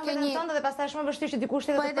sikur pranon veten tënde dhe pastaj është më vështirë që dikush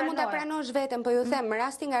tjetër të pranojë. Po edhe mund ta pranosh veten, po ju them,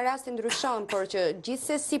 rasti nga rasti ndryshon, por që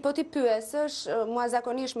gjithsesi po ti pyesësh, mua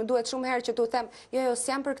zakonisht më duhet shumë herë që tu them, jo,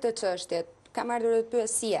 s'jam për këtë çështje. Kam ardhur të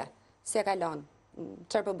pyes si e kalon,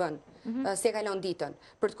 çfarë po bën, si e kalon ditën,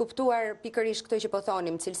 për të kuptuar pikërisht këtë që po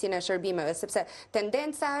thonim, cilësinë e shërbimeve, sepse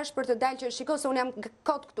tendenca është për të dalë që shiko se unë jam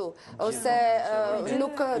kot këtu, ose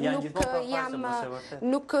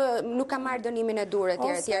nuk kam marrë dënimin e dur etj.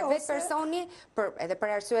 Vetë personi, edhe për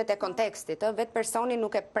arsyet e kontekstit, vetë personi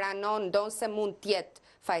nuk e pranon ndonse mund të jetë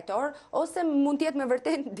fajtor, ose mund të jetë me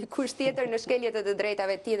vërtet dikush tjetër në shkeljet e të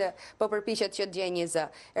drejtave të tij dhe po përpiqet që të gjejë një zë.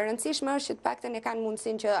 E rëndësishme është që të paktën e kanë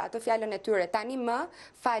mundësinë që atë fjalën e tyre tani më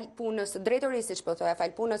fal punës së drejtorisë, siç po thoya,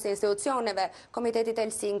 fal punës së institucioneve, Komitetit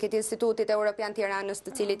Helsinkit, Institutit Evropian Tiranës,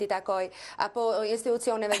 të cilit i takoj, apo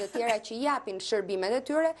institucioneve të tjera që japin shërbimet e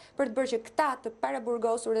tyre për të bërë që këta të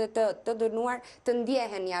paraburgosur dhe të dënuar të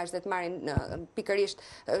ndjehen jashtë dhe të marrin pikërisht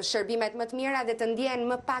shërbimet më të mira dhe të ndjehen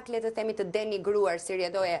më pak, le të themi, të denigruar si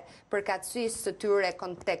doje përkatësisë së tyre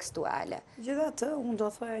kontekstuale. Gjithatë, unë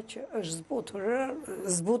do thoya që është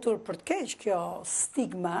zbutur për të keq kjo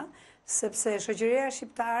stigma, sepse shoqëria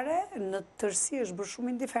shqiptare në tërësi është bërë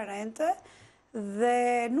shumë indiferente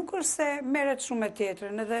dhe nuk është se merret shumë me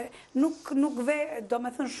tjetrën, edhe nuk ve,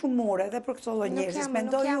 domethënë shumë mure edhe për këto lloj njerëzish.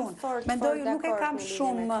 Mendoj unë,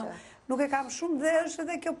 nuk e kam shumë dhe është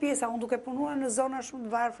edhe kjo pjesa, unë duke punuar në zona shumë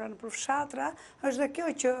të varfra në përfshatra, është edhe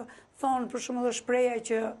kjo që thonë për shumë dhe shpreja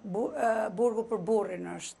që burgu për burrin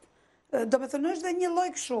është. Do me thënë është dhe një loj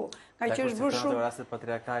këshu, ka që është bërë shumë... rastet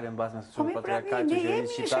patriarkale në basë me shumë patriarkale që gjëri shqiptare. Ne jemi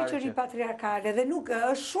një shoqëri patriarkale dhe nuk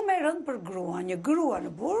është shumë e rëndë për grua. Një grua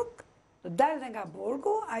në burg, dalë dhe nga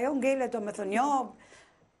burgu, ajo ngelet do me thënë jo,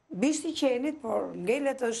 bishti qenit, por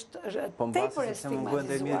ngelet është tepër e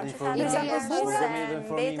stigmatizuar.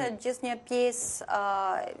 Mbetet gjithë një pjesë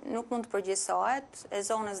nuk mund të përgjithësohet e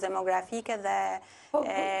zonës demografike dhe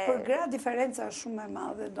për gra diferenca është shumë e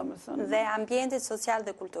madhe, do me thënë. Dhe ambientit social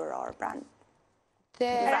dhe kulturor, pranë.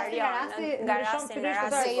 Nga rasti nga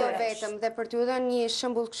rasti jo vetëm, dhe për t'ju dhënë një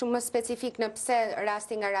shembull shumë më specifik në pse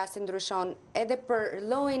rasti nga rasti ndryshon, edhe për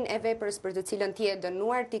llojin e veprës për të cilën ti je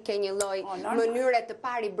dënuar, ti ke një lloj mënyre të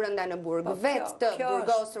pari brenda në burg, vetë të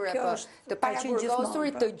burgosur apo të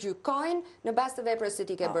paraburgosurit të gjykojnë në bazë të veprës që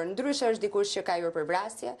ti ke bërë. Ndryshe është dikush që ka hyrë për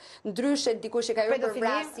vrasje, ndryshe dikush që ka hyrë për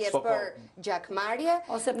vrasje për gjakmarrje,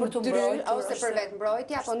 ose për të mbrojtur, ose për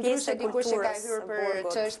vetmbrojtje, apo ndryshe dikush që ka hyrë për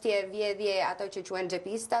çështje vjedhje, ato që thuhen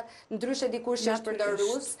xhepistat, ndryshe dikush që është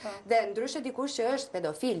përdorus dhe ndryshe dikush që është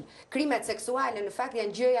pedofil. Krimet seksuale në fakt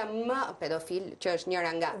janë gjëja më pedofil që është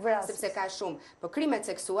njëra nga, sepse ka shumë. Po krimet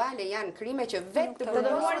seksuale janë krime që vetë të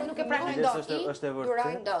dënuarit nuk e pranojnë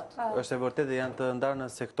dot. Është e vërtetë dhe janë të ndarë në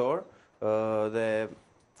sektor dhe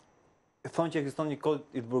thonë që ekziston një kod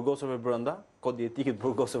i të burgosurve brenda, kod etik i të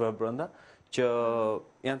burgosurve brenda, që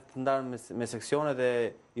janë të ndarë me seksione dhe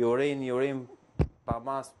i urejnë pa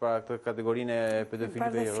mas pra këtë kategorinë e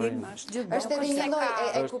pedofilive i urejnë. Është edhe një lloj,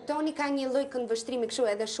 e kuptoni, ka një lloj këndvështrimi kështu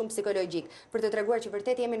edhe shumë psikologjik, për të treguar që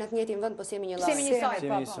vërtet jemi në të njëjtin vend, po jemi një lloj.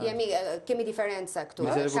 Kemi diferenca këtu.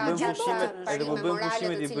 Ka gjëra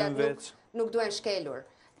morale të cilat nuk duhen shkelur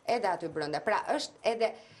edhe aty brenda. Pra është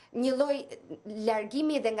edhe një lloj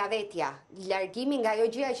largimi edhe nga vetja, largimi nga ajo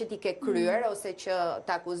gjëja që ti ke kryer ose që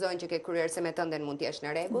të akuzojnë që ke kryer se me tënden mund t'jesh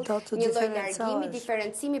në rregull, një lloj largimi,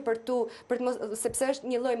 diferencimi sepse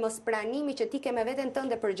është një lloj mospranimi që ti ke me veten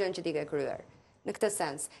tënde për gjën që ti ke kryer. Në këtë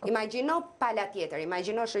sens, imagjino pala tjetër,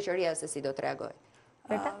 imagjino shoqëria se si do të reagojë.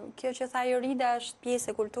 Kjo që tha Jorida është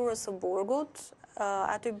pjesë e kulturës së burgut.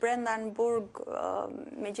 Aty brenda në burg,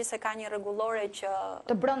 megjithëse ka një rregullore që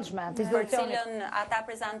të brendshme, për cilën ata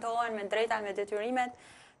prezantohen me drejtat, me detyrimet,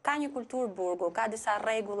 ka një kulturë burgu, ka disa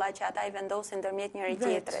rregulla që ata i vendosin ndërmjet njëri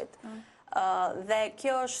tjetrit. Dhe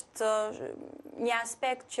kjo është një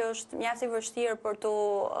aspekt që është mjaft i vështirë për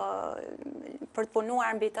të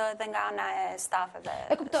punuar mbi të edhe nga ana e stafeve.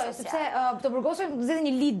 E kuptoj, sepse të burgosur zgjidhin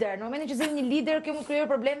një lider. Në momentin që zgjidhin një lider, kjo mund krijojë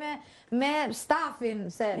probleme me stafin.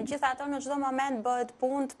 Megjithatë, në çdo moment bëhet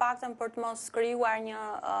punë të paktën për të mos krijuar një,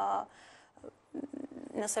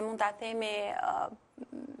 nëse mund ta themi,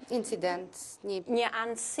 incident, një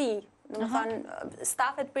anësi. Në më thënë,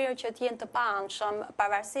 stafet prirë që t'jenë të paanshëm,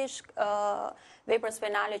 pavarësisht veprës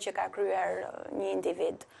penale që ka kryer një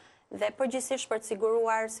individ. Dhe përgjithsisht për të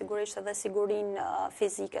siguruar sigurisht edhe sigurinë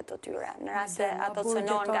fizike të tyre, në rast se ato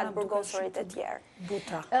cënohen nga të burgosurit e tjerë.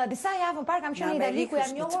 Disa javë më parë kam qenë në Itali ku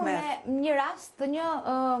jam njohur me një rast të një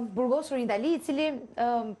burgosur në Itali, i cili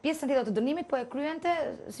pjesën tjetër të dënimit po e kryente,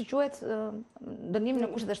 si quhet, dënim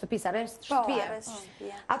në kushtet e shtëpisë, arrest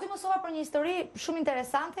shtëpie. Aty mësova për një histori shumë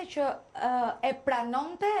interesante që e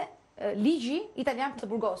pranonte ligji italian për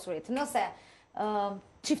të burgosurit. Nëse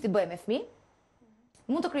çifti bëhej me fëmijë,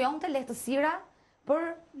 mund të krijonte lehtësira për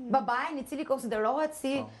babain, i cili konsiderohet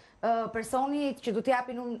si personi që du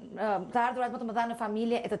t'japin të ardhurat më të mëdha në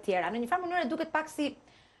familje e të tjera. Në një farë mënyrë duket pak si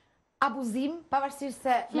abuzim, pavarësisht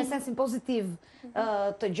se me sensin pozitiv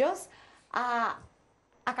të gjës, a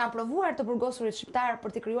kanë provuar të burgosurit shqiptar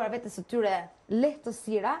për t'i krijuar vetes së tyre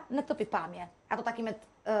lehtësira në këtë pikpamje? Ato takimet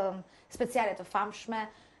speciale të famshme,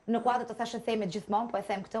 në kuadër të thashë themet gjithmonë, po e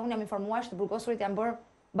them këtë, unë jam informuar që të burgosurit janë bërë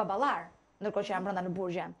baballar, ndërkohë që janë brenda në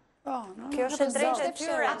burgje. Kjo është drejtë e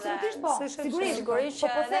tyre. Absolutisht po, sigurisht që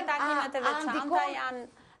edhe takimet e veçanta janë...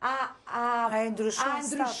 A e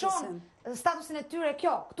ndryshon statusin e tyre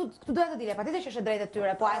kjo? Këtu duhet të dile, patjetër që është drejtë e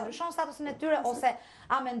tyre, po a e ndryshon statusin e tyre ose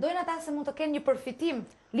a mendojnë ata se mund të kenë një përfitim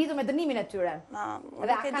lidhur me dënimin e tyre?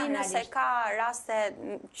 Nuk e di nëse ka raste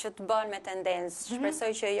që të bën me tendencë.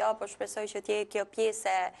 Shpresoj që jo, po shpresoj që t'je kjo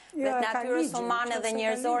pjesë e natyrës humane dhe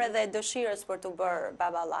njerëzore dhe dëshirës për të bërë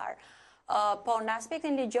baballar. Po, në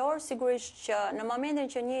aspektin ligjor, sigurisht që në momentin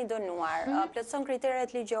që një i dënuar plotëson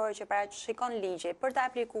kriteret ligjore që parashikon ligji për të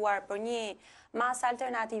aplikuar për një masë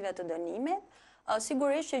alternative të dënimit,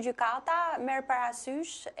 sigurisht që gjykata merr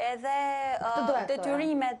parasysh edhe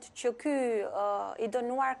detyrimet që ky i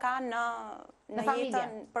dënuar ka në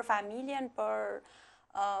jetën për familjen,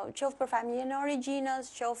 qoftë për familjen e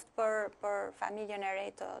origjinës, qoftë për familjen e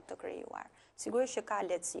re të krijuar. Sigurisht që ka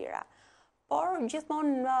lehtësira. Por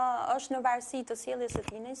gjithmonë është në varësi të sjelljes së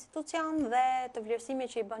tij në institucion dhe të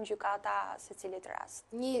vlerësimit që i bën gjykata secilit rast.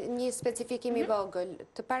 Një specifikim i vogël,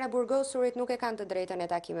 të paraburgosurit nuk e kanë të drejtën e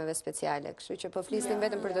takimeve speciale, kështu që po flisnim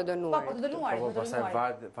vetëm për të dënuarit. Po, për të dënuarit. Po, pastaj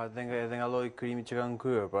varet edhe nga lloji i krimit që kanë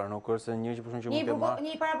kryer, pra nuk është një që për shkak që mund të marrë.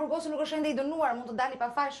 Një paraburgosur nuk është ende i dënuar, mund të dalë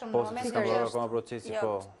pa fajshëm në momentin që është. Po, ka procesi,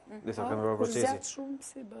 po. Disa kanë bërë procesi. Zgjat shumë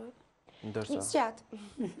si bëhet. Zgjat.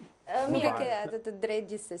 Mirë ke atë të drejtë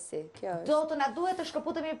gjithsesi. Do të na duhet të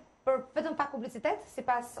shkëputemi për vetëm pak publicitet,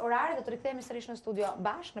 sipas orarit do të rikthehemi sërish në studio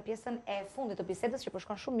bashkë në pjesën e fundit të bisedës që po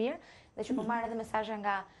shkon shumë mirë dhe që po marr edhe mesazhe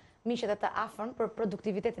nga miqet e të afërm për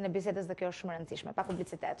produktivitetin e bisedës dhe kjo është shumë e rëndësishme. Pa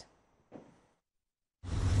publicitet.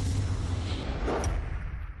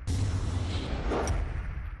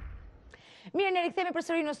 Mirë, ne rikthehemi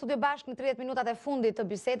përsëri në studio bashkë në 30 minutat e fundit të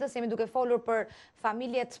bisedës. Jemi duke folur për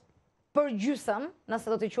familjet përgjysëm,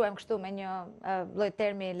 nëse do t'i quajmë kështu me një lloj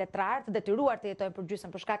termi letrar, të detyruar të jetojnë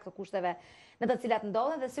përgjysëm për shkak të kushteve në të cilat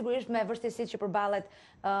ndodhen dhe sigurisht me vështirësitë që përballet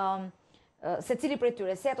se cili për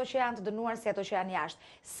tyre, si ato që janë të dënuar, si ato që janë jashtë.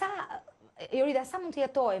 Jorida, sa mund të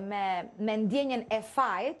jetoj me ndjenjen e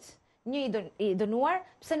fajt, një i dënuar,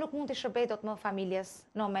 pse nuk mund të shërbej dot më familjes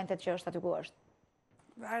në momentet që është aty ku është?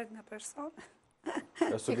 Varet nga persona.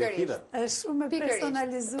 Është shumë e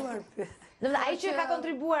personalizuar. Ai që ka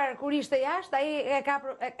kontribuar kur ishte jashtë, ai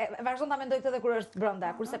vazhdon ta mendoj këtë edhe kur është brenda,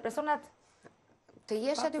 kurse personat të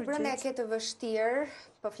jesh aty brenda e ke të vështirë,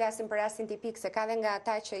 po flasim për rastin tipik se ka dhe nga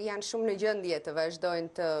ata që janë shumë në gjendje të vazhdojnë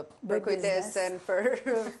të përkujdesen për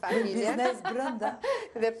familjen. Biznes brenda.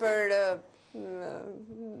 Dhe për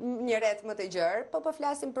një ret më të gjerë, po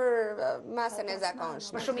flasim për masën e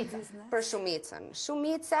zakonshme. Për shumicën. Për shumicën.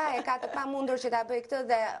 Shumica e ka të pamundur që ta bëj këtë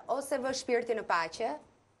dhe ose vë shpirtin në paqe,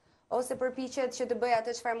 ose përpiqet që të bëj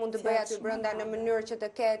atë çfarë mund të bëj aty brenda në mënyrë që të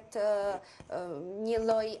ketë një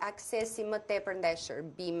lloj aksesi më tepër ndaj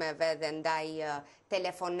shërbimeve dhe ndaj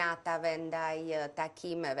telefonatave, ndaj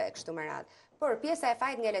takimeve kështu me radhë. Por pjesa e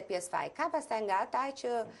fajt ngelet pjesë faj. Ka pastaj nga ata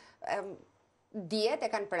që dihet e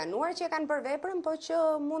kanë pranuar që e kanë për veprën, po që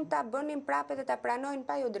mund ta bënin prapë dhe ta pranojnë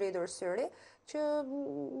pa ju dritur syri, që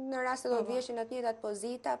në rast se do vjeshin në të njëjtat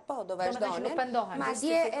pozita, po do vazhdonin.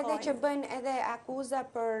 Madje edhe që bëjnë edhe akuza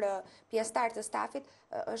për pjesëtar të stafit,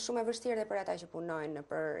 është shumë e vështirë edhe për ata që punojnë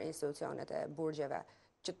për institucionet e burgjeve.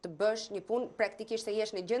 Që të bësh një punë, praktikisht të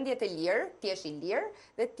jesh në gjendje të lirë, të jesh i lirë,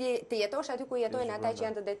 dhe të jetosh aty ku jetojnë ata që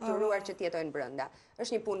janë të detyruar që të jetojnë brenda.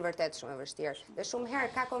 Është një punë vërtet shumë e vështirë. Dhe shumë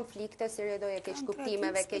herë ka konflikte si rrjedhoj e keq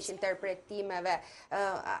kuptimeve, keq interpretimeve,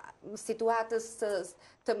 situatës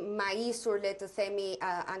të maisur, le të themi,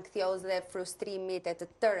 anktioz dhe frustrimit e të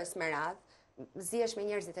tërës me radhë. Zihesh me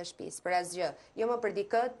njerëzit e shtëpisë për asgjë, jo më për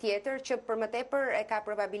dikë tjetër që për më tepër e ka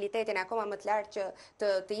probabilitetin akoma më të lartë që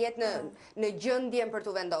të jetë në gjendjen për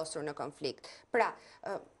të vendosur në konflikt. Pra,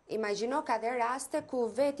 imagjino ka dhe raste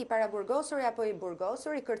ku veti paraburgosur apo i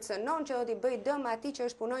burgosur i kërcënon që do t'i bëj dëm atij që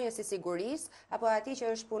është punonjës i sigurisë, apo atij që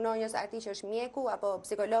është punonjës, atij që është mjeku, apo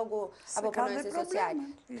psikologu, apo punonjës social.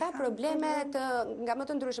 Ka probleme nga më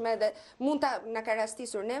të ndryshme dhe mund ta na ka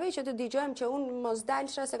rastisur neve që të dëgjojmë që unë mos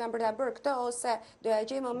dalsha se kam për ta bërë këtë ose doja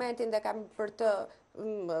gjej momentin dhe kam për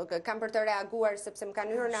të reaguar sepse më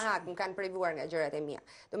kanë hyrë në hak, më kanë privuar nga gjërat e mia.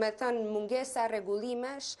 Do me thënë mungesa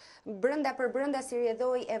rregullimesh brenda për brenda si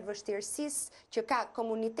rrjedhoj e vështirësisë që ka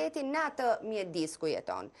komuniteti në atë mjedis ku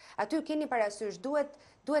jeton. Aty keni parasysh duhet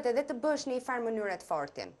edhe të bësh në një farë mënyrë të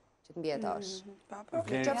fortin që të mbjetosh.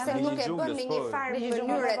 Qofse nuk e bën në një farë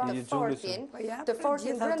mënyrë të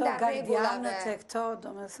fortin brenda rregullave.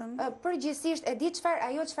 Përgjithsisht e di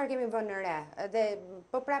ajo çfarë kemi vënë në re, dhe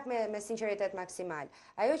po prap me sinqeritet maksimal.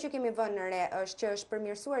 Ajo që kemi vënë në re është që është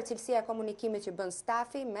përmirësuar cilësia e komunikimit që bën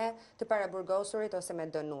stafi me të paraburgosurit ose me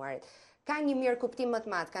dënuarit. Ka një mirë kuptim më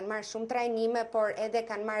të madh, kanë marrë shumë trajnime, por edhe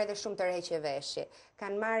kanë marrë edhe shumë tërheqje veshi.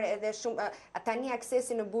 Kanë marrë edhe shumë tani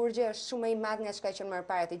aksesi në burgje është shumë më i madh nga çka që më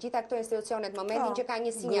parë. Të gjitha këto institucionet momentin që ka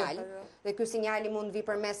një sinjal, dhe ky sinjali mund vi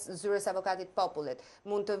përmes zyrës avokatit popullit,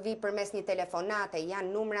 mund të vi përmes një telefonate, janë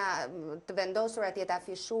numra të vendosura të jetë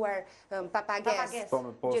afishuar pa pagesë.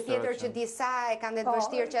 Gjë tjetër që disa e kanë të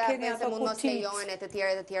vështirë që ata mund mos lejohen e të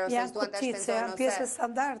tjerë ose s'duan ta shpenzojnë ose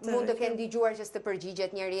mund të kenë dëgjuar që s'të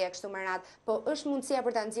përgjigjet njëri e kështu me radhë, po është mundësia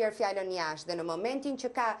për ta nxjerrë fjalën jashtë dhe në momentin që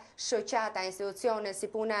ka shoqata, institucione si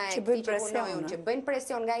puna e këtij që punojnë, që bëjnë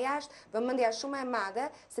presion nga jashtë, vëmendja shumë e madhe,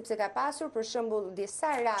 sepse ka pasur për shembull disa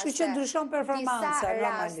raste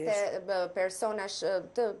personash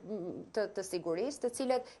të sigurisë, të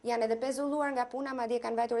cilët janë edhe pezulluar nga puna, madje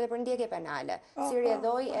kanë vajtur edhe për ndjekje penale, si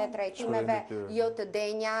rrjedhoj e trajtimeve jo të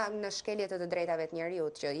denja në shkelje të drejtave të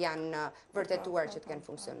njerëzit që janë vërtetuar që të kenë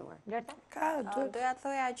funksionuar. Doja të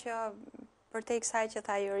thoja që për te kësaj që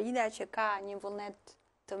tha Jorida që ka një vullnet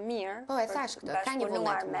të mirë për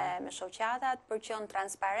punuar me shoqatat, për qenë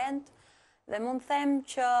transparent, dhe mund them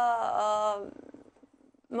që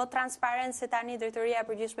më transparent se tani drejtoria e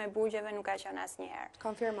përgjithshme e burgjeve nuk ka qenë asnjëherë.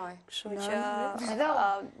 Konfirmoj. Kështu që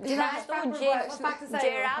gjithashtu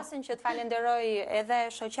gjej rastin që të falenderoj edhe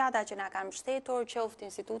shoqatat që na kanë mbështetur, qoftë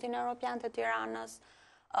Institutin Evropian të Tiranës,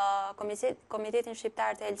 Komitetin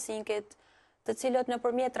Shqiptar të Helsinkit, të cilët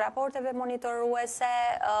nëpërmjet raporteve monitoruese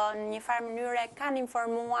në një farë mënyre kanë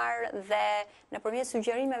informuar dhe nëpërmjet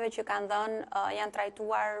sugjerimeve që kanë dhënë janë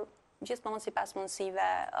trajtuar gjithmonë sipas mundësive,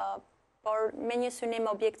 por me një synim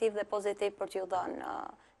objektiv dhe pozitiv për t'ju dhënë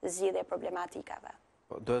zgjidhje problematikave.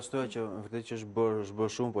 Do të thoya që vërtet që është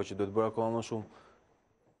bërë shumë, po që do të bërë akoma më shumë.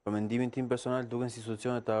 Për mendimin tim personal duken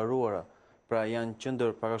institucione të harruara. Pra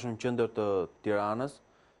janë pak a shumë qendër të Tiranës,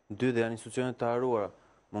 dy dhe janë institucione të harruara.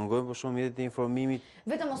 Mungojnë për shumë mjetet e informimit.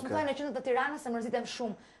 Vetëm mos më thajnë në qendër të Tiranës se mërzitem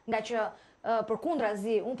shumë, nga që për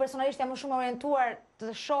kundrazi, unë personalisht jam më shumë orientuar të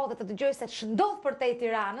shoh dhe të dëgjoj se ç'ndodh përtej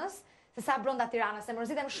Tiranës, se sa brenda Tiranës, se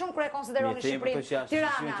mërzitem shumë kur e konsideroni Shqipërinë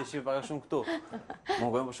Tirana. Që shih pak shumë këtu.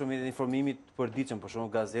 Mungojnë për shumë të informimit të përditshëm, për shumë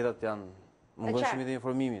gazetat janë mungojnë shumë të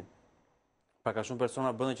informimit. Pak shumë persona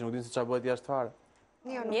bëndën që nuk dinë se çfarë bëhet jashtë fare.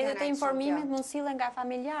 Mjetet e informimit mund sillen nga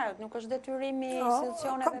familjarët, nuk është detyrimi i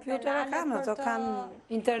institucioneve penale kanë, ato kanë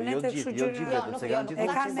internet e kështu gjëra. E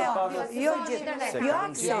kanë jo gjithë. Jo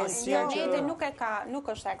akses. Interneti nuk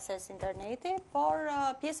është akses interneti, por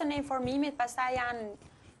pjesën e informimit pastaj janë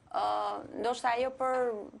ndoshta ajo për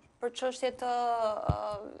çështje të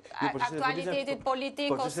aktualitetit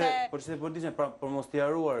politik ose për çështje politike, pra për mos t'i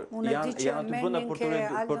haruar, janë aty brenda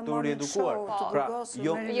për të riedukuar. Pra,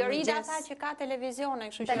 jo rida ata që ka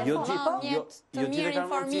televizione, kështu që të mirë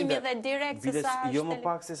informimi dhe direkt se sa është. Jo më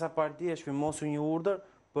pak se sa partia shpimosur një urdhër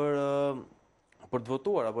për të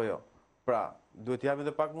votuar apo jo. Pra, duhet t'japim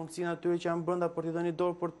edhe pak mundësinë atyre që janë brenda për t'i dhënë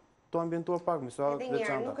dorë për të ambientuar pak, edhe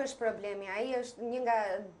njërë, nuk është problemi, ai është një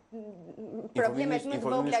nga problemet më të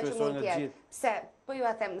vogla që mund tjetë. Se, po ju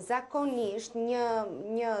a them, zakonisht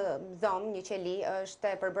një dhomë, një qeli,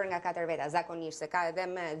 është përbër nga 4 veta, zakonisht, se ka edhe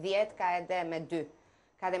me 10, ka edhe me 2,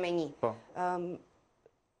 ka edhe me 1.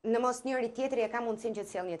 Në mos njëri tjetëri e ka mundësin që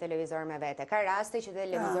të sjell një televizor me vete. Ka raste që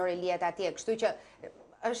televizori lihet atje, kështu që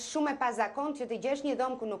është shumë e pazakont që të gjesh një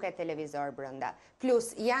dhomë ku nuk e televizor brenda.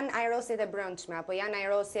 Plus, janë aerosjet e brendshme, apo janë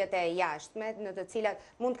aerosjet e jashtme, në të cilat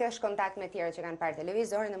mund të kesh kontakt me tjerë që kanë parë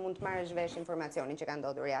televizorin dhe mund të marrësh vesh informacionin që ka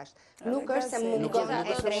ndodhur jashtë. Nuk është se mungon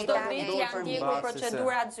e drejta e janë ndjekur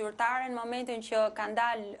procedurat zyrtare në momentin që kanë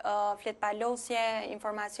dalë fletpalosje,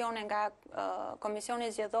 informacione nga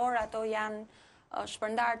Komisioni Zgjedhor, ato janë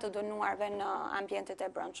shpërndar të dënuarve në ambientet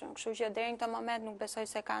e brendshëm. Kështu që deri në këtë moment nuk besoj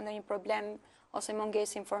se ka ndonjë problem ose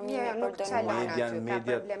mungesë informimi për dënuar. Ka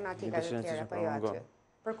problematika të tjera, po jo aty.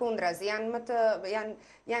 Përkundrazi,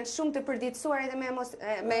 janë shumë të përditësuar edhe me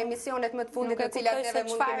emisionet më të fundit të cilat edhe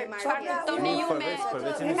mund kemi marrë. Çfarë kuptoni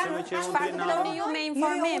ju me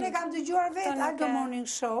informim? Unë e kam dëgjuar vetë Aldo Morning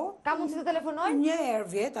Show. Ka mundësi të telefonoj? Një herë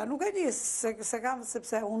veta, nuk e di se kam,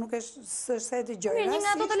 sepse unë nuk e se dëgjoj. Një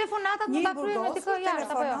nga ato telefonatat mund ta kryejnë me dikë jashtë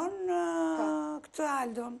apo jo? Telefonon këtë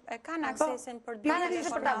Aldon. E kanë aksesin për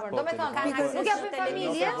telefonat. Do me thonë, nuk japin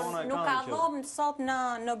familjes, nuk ka dhomë sot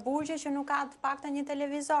në burgje që nuk ka të paktën një televizor.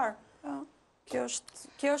 Kjo është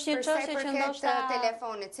një çështje që ndoshta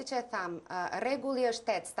telefonit, siç e tham, rregulli është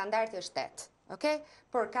 8, standardi është 8. Okay?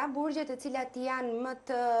 Por ka burgje të cilat janë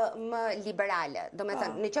më liberale. Do me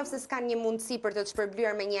thënë, nëse s'kan një mundësi për të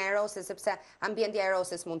shpërblyer me një aerose, sepse ambienti i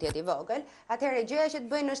aeroses mund të jetë i vogël, atëherë gjëja që të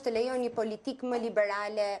bëjnë është të lejojnë një politikë më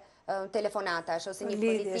liberale telefonatash, ose një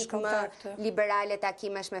politikë më liberale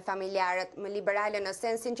takimesh me familjarët, më liberale në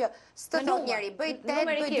sensin që s'të thot njeri, bëj 8,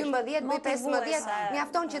 bëj 12, bëj 15,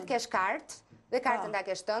 mjafton që të kesh kartë, dhe kartën ta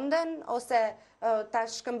kesh tëndën, ose ta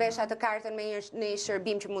shkëmbesh atë kartën me një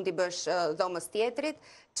shërbim që mund t'i bësh dhomës tjetrit,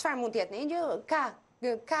 çfarë mund t'jetë në një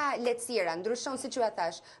ka lehtësira, ndryshon siç ju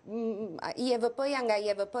thash, IEVP-ja nga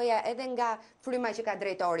IEVP-ja edhe nga fryma që ka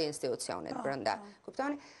drejtori i institucionit brenda.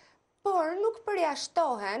 Kuptoni? Por nuk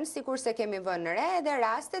përjashtohen, sikur se kemi vënë re, edhe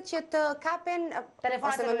rastet që të kapen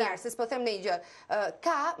ose më mirë, se s'po them në një gjë,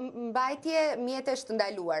 ka mbajtje mjetesh të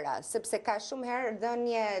ndaluara, sepse ka shumë herë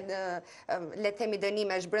dhënje, le të themi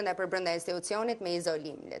dënimesh brenda për brenda institucionit me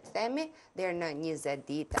izolim, le të themi, deri në 20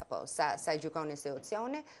 ditë apo sa gjykon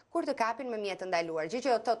institucioni, kur të kapin me mjet të ndaluar. Gjë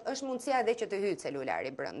që thotë është mundësia edhe që të hyjë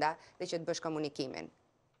celulari brenda dhe që të bësh komunikimin.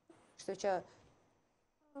 Kështu që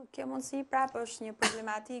kjo mundësi prapë është një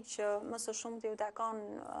problematik që më së shumti u takon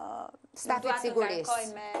stafit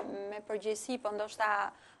sigurisë me përgjegjësi, po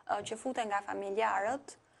ndoshta që futen nga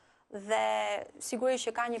familjarët dhe sigurisht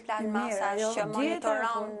që ka një plan masash që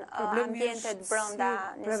monitoron ambientet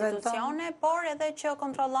brenda institucione, por edhe që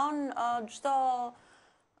kontrollon çdo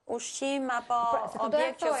ushqim apo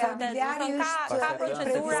objekt që futet, ka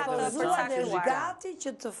procedura të përcaktuara. Gati që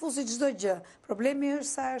të fusi çdo gjë. Problemi është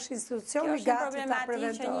sa është institucioni gati ta preventojë. Kjo është një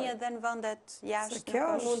problematikë që një edhe në vendet jashtë.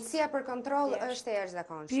 Mundësia për kontroll është e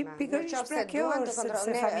jashtëzakonshme. Pikërisht për kjo është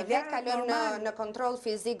sepse familjarët kalojnë në kontroll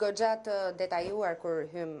fizik goxha të detajuar kur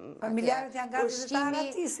hym. Familjarët janë gati të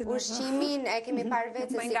haratisin. Ushqimin e kemi parë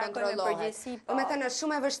vetë se si kontrollohet. Domethënë është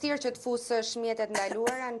shumë e vështirë që të fusësh mjetet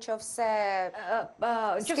ndaluara nëse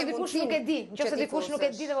nëse dikush nuk e di, nëse dikush nuk e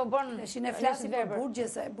di dhe po bën. Tash ne flasim për burgje,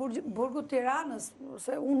 se burgu Tiranës,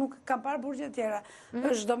 se unë nuk kam parë burgje të tjera.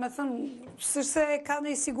 Është domethënë, s'është se ka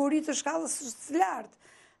një siguri të shkallës së lartë.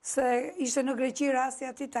 se ishte në Greqi rasti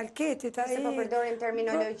ati talketit. Se po përdorim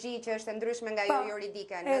terminologji që është ndryshme nga jo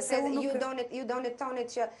juridike. Ju donit tonit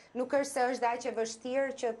që nuk është se është dhe që vështirë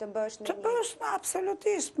që të bësh në një... Të bësh,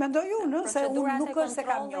 absolutisht, mendoj unë, se unë nuk është se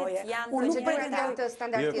kam njoje. Unë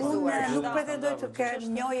nuk pretendoj të kem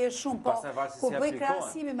njoje shumë, po ku bëj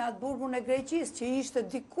krahasimi me atë burgun e Greqis, që ishte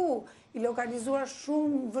diku i lokalizuar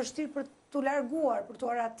shumë vështirë për të larguar, për të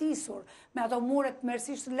aratisur, me ato muret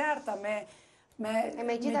mërsisht larta, me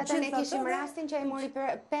gjitha të ne kishim rastin që e mori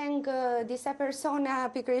peng disa persona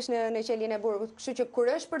pikrish në qelin e burgut, kështu që kur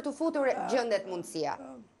është për të futur gjëndet mundësia.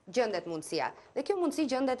 Dhe kjo mundësi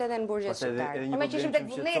gjëndet edhe në burgjet shqiptarë. Po me që ishim të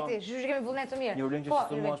vullneti, që kemi vullnet të mirë. Një problem që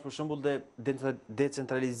shtumu është për shembull dhe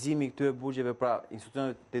decentralizimi këtyre burgjeve pra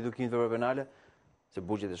institucionet të edukimit penale, se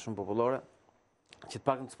burgjet e shumë popullore, që të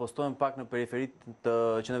pak të spostohen pak në periferit të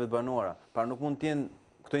qendrave të banuara. Pra nuk mund të jenë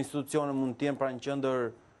këto institucione mund të jenë pra në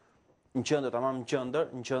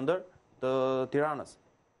qendër të Tiranës.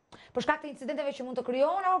 Për shkak të incidenteve që mund të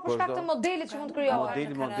krijohen apo për shkak të modelit që mund të krijohen?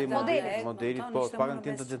 Modelit, po, të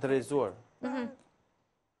pakën të centralizuar.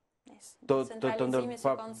 Centralizimi si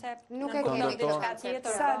koncept nuk e kemi diçka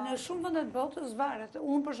tjetër. Sa në shumë vende të botës varet.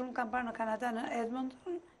 Unë për shumë kam parë në Kanada, në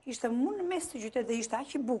Edmonton, ishte në mes të qytetit dhe ishte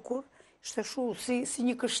aq i bukur, ishte si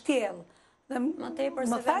një kështjell. Më tepër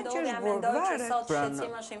se vendodhja mendoj që sot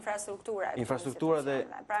shqetësim është infrastruktura. Infrastruktura dhe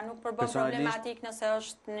pra nuk përbën problematik nëse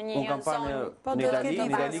është në një zonë. Në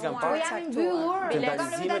Itali kam parë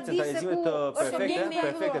centralizimet të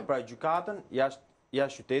perfekte pra gjykatën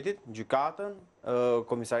jashtë qytetit, gjykatën,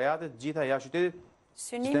 komisariatet, gjitha jashtë qytetit.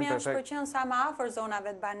 Synimi është për qenë sa më afër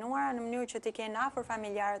zonave të banuara në mënyrë që të kenë afër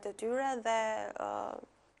familjarët e tyre dhe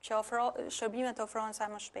që shërbimet ofrohen sa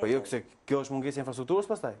më shpejt. Po jo, se kjo është mungesë e infrastrukturës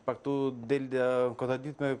pastaj. Pak tu del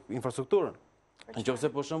kontradiktë me infrastrukturën. Nëse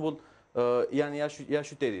për shembull janë jashtë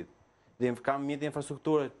qytetit dhe kanë mjete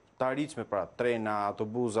infrastrukture të arritshme, pra trena,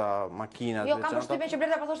 autobuza, makina. Jo, kam përshtypjen që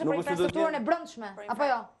Blerta po thoshte për infrastrukturën e brendshme, apo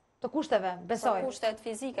jo? Të kushteve, besoj. Për kushtet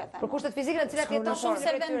fizike. Për kushtet fizike në cilat jeton shumë se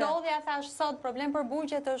vendodhja thash sot problem për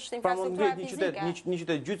burgjet është infrastruktura fizike. Një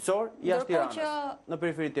qytet gjyqësor jashtë Tiranës, në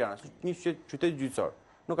periferi të Tiranës, një qytet gjyqësor.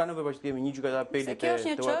 Nuk ka nevojë që kemi një gjykatë apeli të Kjo është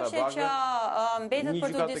një çështje që mbetet për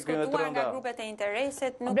të diskutuar nga grupet e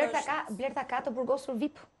interesit. Blerta ka të burgosur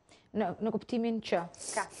VIP në kuptimin që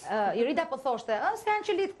Jorida po thoshte, se janë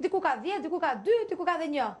që diku ka 10, diku ka 2, diku ka dhe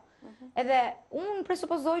 1. Edhe unë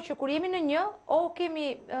presupozoj që kur jemi në një, o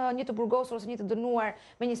kemi një të burgosur ose një të dënuar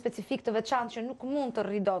me një specifik të veçantë që nuk mund të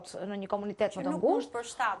rridot në një komunitet më të ngushtë,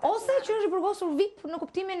 ose që është burgosur VIP në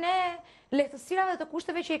kuptimin e lehtësirave dhe të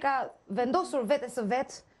kushteve që i ka vendosur vetes së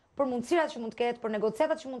vetë për mundësirat që mund të ketë, për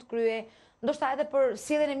negociatat që mund të kryej, ndoshta edhe për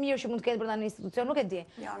sjelljen e mirë që mund të ketë brenda një institucion, nuk e di.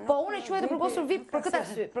 Po unë e quaj të burgosur VIP për këtë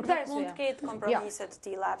arsye, për këtë arsye. Mund të ketë kompromise të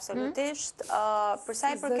tilla absolutisht. Për sa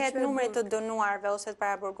i përket numrit të dënuarve ose të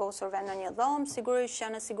paraburgosurve në një dhomë, sigurisht që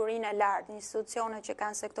në sigurinë e lartë, institucionet që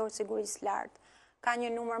kanë sektor sigurisë lartë, ka një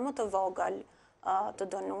numër më të vogël të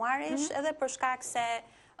dënuarish, edhe për shkak se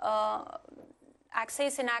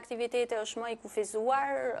aksesi në aktivitete është më i kufizuar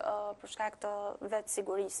për shkak të vetë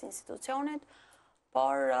sigurisë institucionit,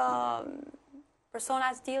 por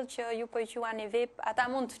personat të tillë që ju po i quani VIP, ata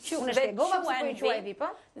mund të quhen VIP,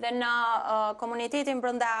 dhe në komunitetin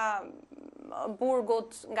brenda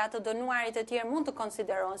burgut nga të dënuarit e tjerë mund të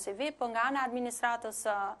konsiderohen si VIP, por nga ana e administratës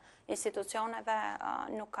institucioneve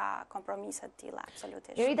nuk ka kompromise të tilla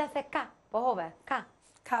absolutisht. Jorida the ka, pohove, ka.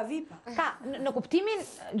 Ka VIP? Ka, në kuptimin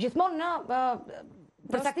gjithmonë në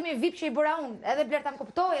përcaktimin VIP që i bëra unë, edhe Blerta më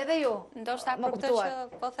kuptoj, edhe ju. Ndoshta për këtë që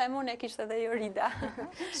po them unë e kishte edhe Jorida.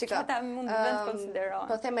 Shiko, ta mund të vend konsiderohen.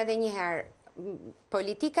 Po them edhe një herë,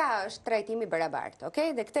 politika është trajtimi barabartë, okay?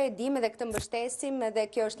 Dhe këtë e dim dhe këtë mbështesim dhe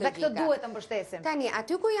kjo është logika. Dhe këtë duhet të mbështesim. Tani,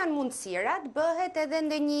 aty ku janë mundësirat, bëhet edhe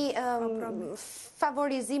ndonjë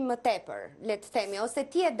favorizim më tepër, le të themi, ose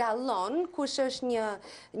ti e dallon kush është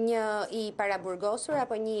një i paraburgosur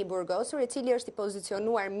apo një i burgosur, i cili është i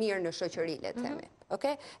pozicionuar mirë në shoqëri, le të themi.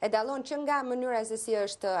 Okay? E dallon që nga mënyra se si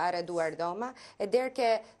është arreduar dhoma, e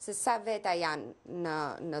derke se sa veta janë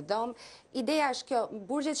në dhomë. Ideja është kjo,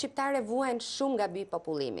 burgjet shqiptare vuajnë shumë nga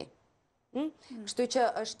bipopullimi. Kështu që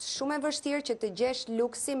është shumë e vështirë që të gjesh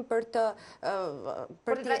luksin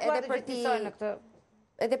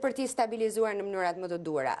edhe për ti stabilizuar në mënyrat më të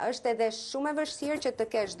duhura. Është edhe shumë e vështirë që të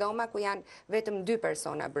kesh dhoma ku janë vetëm 2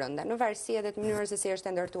 persona brenda, në varësi edhe të mënyrës se si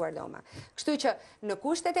është ndërtuar dhoma. Kështu që në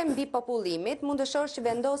kushtet e mbi popullimit mund të shohësh që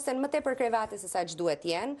vendosen më tepër krevate se sa që duhet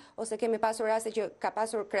jenë, ose kemi pasur raste që ka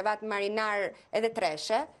pasur krevat marinar edhe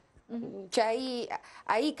treshe, që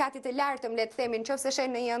ai katit të lartëm, le të themi, nëse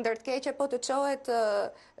shen në një ëndër të keqe, po të çohet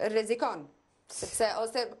rrezikon sepse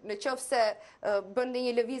ose në qoftë se bën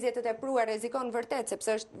një lëvizje të tepruar rrezikon vërtet,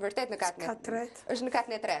 sepse është vërtet në katën e tretë. Është në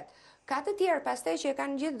katën e tretë. Ka të tjerë pastaj që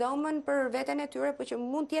kanë gjithë dhomën për veten e tyre, por që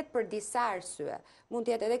mund të jetë për disa arsye. Mund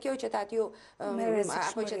të jetë edhe kjo që thatë ju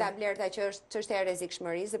apo që ta Blerta që është çështja e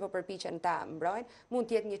rrezikshmërisë dhe po përpiqen ta mbrojnë, mund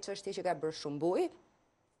të jetë një çështje që ka bërë shumë bujë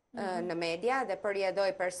në media dhe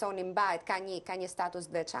përjedhoj personi mbahet ka një status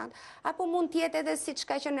të veçantë, apo mund të jetë edhe siç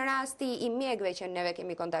ka qenë rasti i mjekëve që neve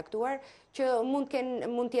kemi kontaktuar, që mund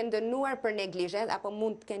të jenë dënuar për neglizhencë apo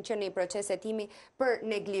mund të kenë qenë një proces hetimi për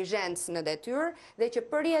neglizhencë në detyrë dhe që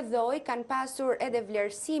përjedhoj kanë pasur edhe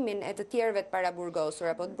vlerësimin e të tjerëve të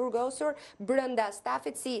paraburgosur apo të burgosur brenda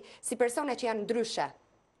stafit si persona që janë ndryshe.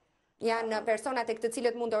 Janë personat e këtë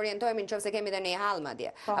cilët mund të orientohemi nëse kemi dhe një hall madje.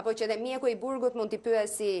 Apo që dhe mjeku i burgut mund t'i pyet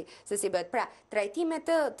se si bëhet. Pra, trajtime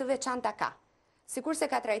të veçanta ka. Sikurse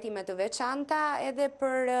ka trajtime të veçanta edhe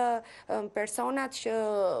për personat që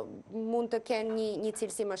mund të kenë një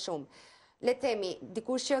cilësi më shumë. Le të themi,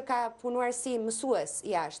 dikush që ka punuar si mësues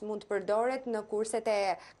jashtë, mund të përdoret në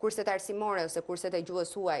kurset arsimore ose kurset e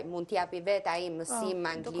gjuhës huaj, mund t'japi vetë ai mësim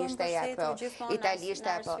anglisht apo italisht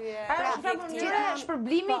apo. Pra mënyra e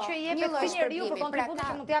shpërblimi që i jepet këtij njeriu për kontributin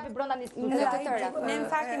që mund t'japi brenda institutit. Ne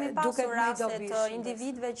në fakt kemi pasur raste të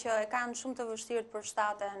individëve që kanë shumë të vështirë të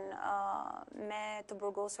përshtaten me të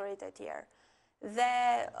burgosurit e tjerë. Dhe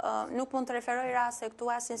nuk mund të referoj raste këtu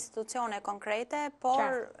as institucione konkrete,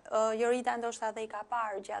 por Jorita ndoshta dhe i ka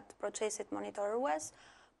parë gjatë procesit monitorues,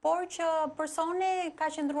 por që personi ka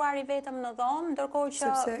qëndruar i vetëm në dhomë, ndërkohë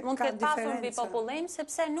që mund të ketë pasur mbi popullim,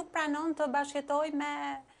 sepse nuk pranon të bashkëtojë me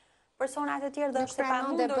personat e tjerë dhe është e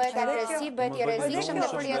pamundur bëhet agresiv, bëhet i rrezikshëm dhe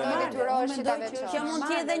përjeton detyrohesh që ta veçosh. Që mund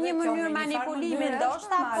të jetë edhe një mënyrë manipulimi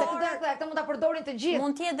ndoshta, por ata mund ta përdorin të gjithë.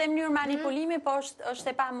 Mund të jetë edhe mënyrë manipulimi, por është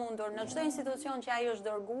e pamundur. Në çdo institucion që ai është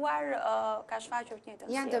dërguar, ka shfaqur të njëjtën.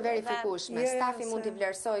 Janë të verifikueshme. Stafi mund t'i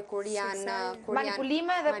vlerësoj kur janë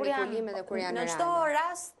manipulime dhe kur janë në çdo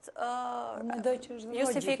rast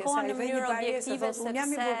justifikohen në mënyrë objektive sepse jam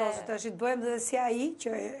i burgosur tash të bëjmë dhe si ai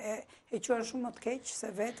që e quan shumë më të keq se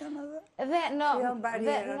vetën edhe.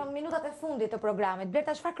 Dhe në minutat e fundit të programit,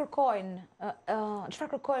 Blerta, çfarë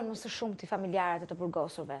kërkojnë më së shumti familjarët e të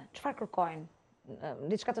burgosurve? Çfarë kërkojnë?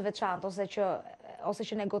 Diçka të veçantë ose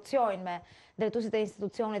që negociojnë me drejtuesit e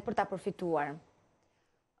institucionit për ta përfituar?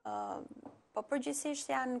 Po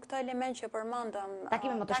përgjithsisht janë këto element që përmendëm.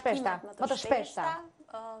 Takimet më të shpeshta.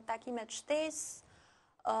 Takimet shtesë,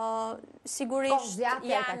 sigurisht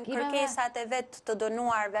janë kërkesat e vetë të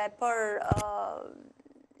dënuarve për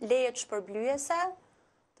lejet shpërblyese,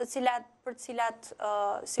 për cilat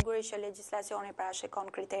sigurisht që legjislacioni pra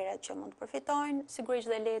shikon kriteret që mund të përfitojnë,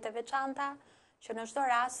 sigurisht dhe lejet e veçanta, që në çdo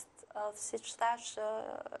rast, siç thash,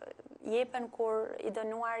 jepen kur i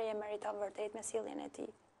dënuari e meriton vërtet me sjelljen e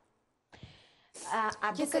tij.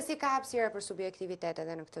 Gjithsesi ka hapësira për subjektivitet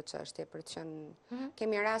edhe në këtë çështje, për të qenë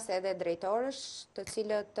kemi raste edhe drejtorësh të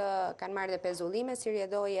cilët kanë marrë dhe pezullime si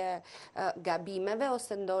rrjedhoje gabimeve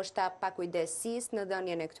ose ndoshta pakujdesisë në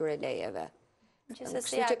dhënien e këtyre lejeve.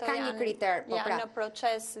 Gjithsesi ato ka një kriter, janë në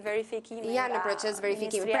proces verifikimi. Janë në proces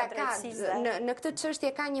verifikimi. Pra ka në këtë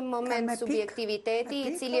çështje ka një moment subjektiviteti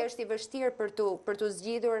i cili është i vështirë për tu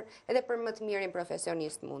zgjidhur edhe për më të mirin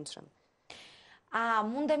profesionist mundshëm. A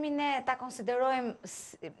mundemi ne ta konsiderojmë,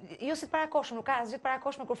 jo si të parakoshme, nuk ka asgjë të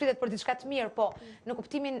parakoshme kur flitet për diçka të mirë, po në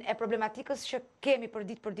kuptimin e problematikës që kemi për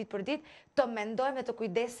ditë, të mendojmë dhe të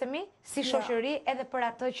kujdesemi si shoqëri edhe për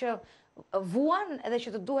atë që vuan edhe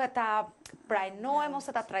që të duhet ta prajnojmë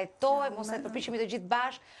ose ta trajtojmë ose të përpiqemi të gjithë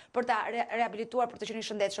bashkë për ta rehabilituar për të qenë i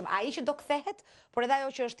shëndetshëm. Ai që do kthehet, por edhe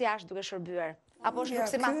ajo që është jashtë duke shërbyer. Apo është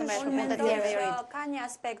luksi më të shumë të tjerë. Ka një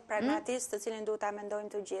aspekt pragmatist të cilin duhet ta mendojmë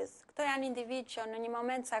të gjithë. Këto janë individ që në një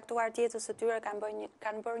moment caktuar të jetës së tyre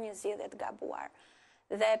kanë bërë një zgjedhje të gabuar.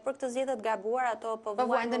 Dhe për këtë zgjedhje të gabuar ato po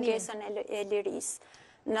vuajnë mungesën e lirisë.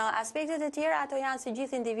 Në aspektet e tjera ato janë si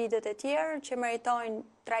gjithë individët e tjerë që meritojnë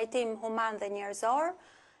trajtim human dhe njerëzor.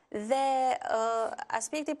 Dhe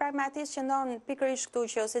aspekti pragmatist që ndonë pikërisht këtu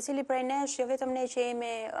që secili prej nesh, jo vetëm ne që jemi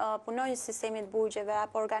punonjës sistemit burgjeve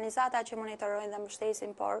apo organizata që monitorojnë dhe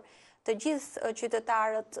mbështesin, por të gjithë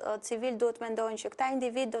qytetarët civil duhet mendojnë që këta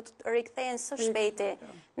individ do të rikthehen së shpejti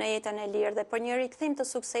në jetën e lirë dhe për një rikthim të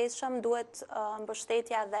suksesshëm duhet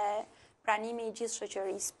mbështetja dhe pranimi i gjithë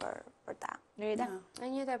shoqërisë për ta. E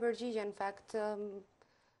njëjta përgjigje në fakt.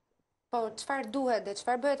 Po çfarë duhet dhe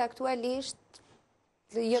çfarë bëhet aktualisht?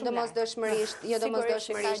 Jo domosdoshmërisht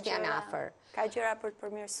janë afër. Ka gjëra për të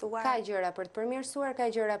përmirësuar. Ka gjëra për të përmirësuar, ka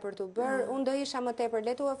gjëra për të bërë. Unë do isha më tepër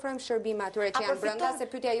le t'u ofrojmë shërbime atyre që janë brenda, se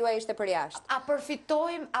pyetja juaj ishte për jashtë. A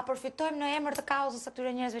përfitojmë në emër të kauzës së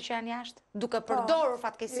këtyre njerëzve që janë jashtë, duke përdorur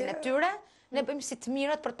fatkeqësinë e tyre ne bëjmë si të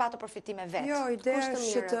mirët për të patur përfitime vetë. Jo, ideja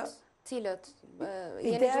është të... Cilët?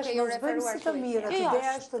 Ideja është mos bëjmë si të mirët,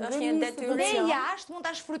 ideja është të ngrimë një institucion. Ne jashtë mund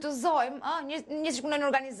të shfrytëzojmë, njësë që punojnë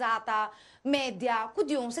organizata, media, ku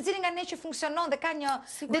diun, se cilin nga ne që funksionon dhe ka një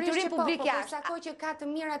detyrim publik jashtë. Sa kohë që ka të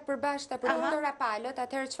mirat përbashkëta për doktora palët,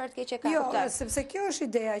 atëherë çfarë të keq e ka? Jo, sepse kjo është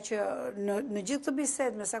ideja që në gjithë këtë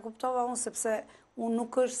bisedë, me sa kuptova unë, sepse unë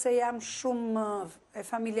nuk është se jam shumë e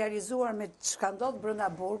familiarizuar me çka ndodh brenda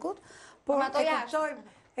burgut, por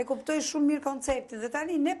e kuptoj shumë mirë konceptin. Dhe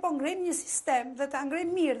tani ne po ngrejmë një sistem dhe ta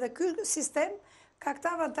ngrejmë mirë. Dhe ky sistem ka këtë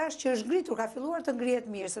avantazh që është ngritur, ka filluar të ngrihet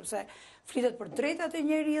mirë, sepse flitet për drejtat e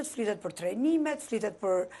njerëzit, flitet për trajnimet, flitet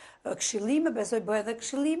për këshillime, besoj bëhet edhe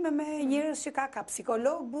këshillime me njerëz që ka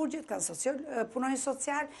psikolog burgjit, ka punonjës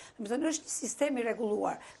social, domethënë është një sistem i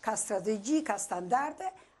rregulluar, ka strategji, ka standarde,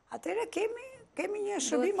 atëherë kemi një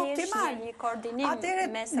shërbim optimal. Një koordinim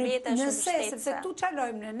mes rrjeteve shërbëtitëse. Sepse tu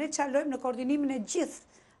ne çalojmë në koordinimin e gjithë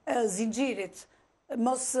zinxhirit.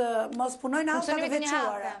 Mos punojnë halka të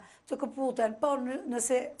veçuara, të këputen, por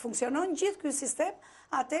nëse funksionon gjithë ky sistem,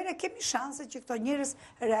 atëherë kemi shanse që këto njerëz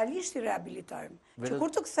realisht i rehabilitojmë. Që kur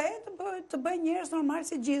të kthehen të bëjnë njerëz normal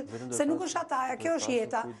si gjithë, se nuk është ataja, kjo është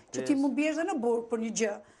jeta, që ti mund biesh dhe në burg për një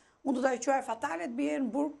gjë. Unë do ta quaj fatale të bie në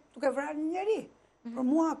burg duke vrarë një njerëz. Për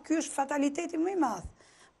mua ky është fataliteti më i madh.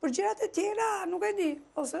 Për gjërat e tjera nuk e di,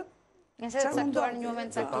 ose nëse të caktuar në një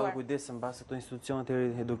moment caktuar. Pa kujdes në base këto institucionet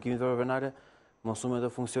e edukimit venare, mos u me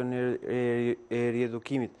të funksionin e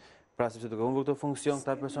riedukimit. Pra, sepse duke humbur këto funksion,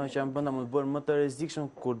 këta persona që janë brenda mund të bëhen më të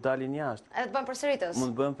rrezikshëm kur dalin jashtë. Edhe të bëhen përsëritës.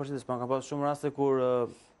 Mund të bëhen përsëritës, pa kam pasur shumë raste kur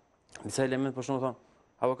disa elementë për shembull thonë,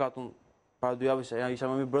 avokatun para 2 javësh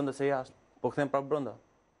isha më mirë brenda se jashtë, po kthen prapë brenda.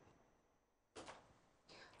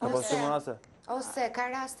 Ka pasur shumë raste. Ose ka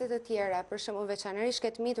raste të tjera, për shembull veçanërisht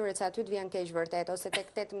këtë miturit se aty të vjen keq vërtet, ose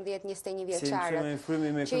tek 18-21 vjeçarët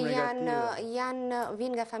që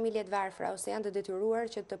vinë nga familje të varfra ose janë të detyruar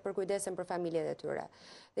që të përkujdesen për familjet e tyre.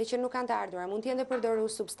 Dhe që nuk kanë të ardhurar, mund të jenë të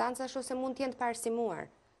përdorur substancash ose mund të jenë të parsimuar.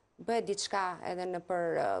 Bëhet diçka edhe në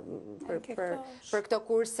për këto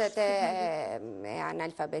kurset e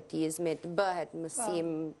analfabetizmit, bëhet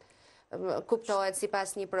mësim, kuptohet si pas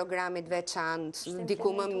një programit veçant, diku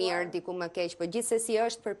më mirë, diku më keq, po gjithsesi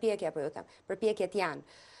është përpjekja, po ju them, përpjekjet janë.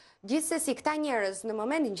 Gjithsesi këta njerëz në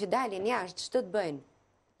momentin që dalin jashtë, ç'do të bëjnë?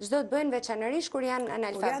 Ç'do të bëjnë veçanërisht kur janë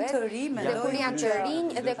analfabet, dhe kur janë të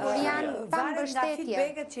rinj, dhe kur janë pa mbështetje.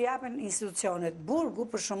 Feedbacket që japen institucionet.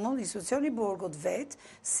 Burgu, për shembull, institucioni Burgut vet,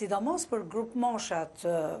 sidomos për grup moshat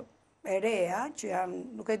e reja, që janë,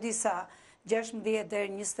 nuk e di sa 16 deri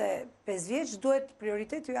 25 vjeç, duhet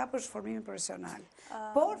prioritet të japësh formimin profesional.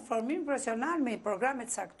 Por formimin profesional me programe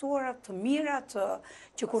të caktuara, të mira,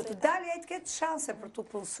 që kur të dalë ai të ketë shanse për të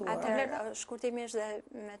punësuar. Atëherë shkurtimisht dhe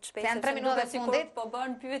me të shpejtë. Janë 3 minuta fundit. Po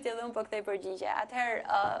bën pyetje dhe unë po kthej përgjigje.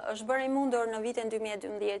 Atëherë është bërë i mundur në vitin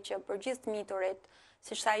 2012 që për gjithë të miturit,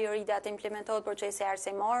 siç tha Jorida, të implementohet procesi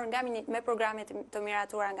arsimor me programe të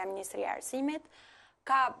miratuara nga Ministria e Arsimit.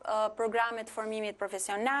 Ka programe të formimit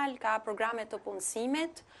profesional, ka programe të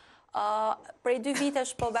punësimit. Prej 2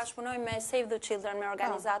 vitesh po bashkëpunojmë me Save the Children, me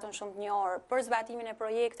organizatën shumë të njohur, për zbatimin e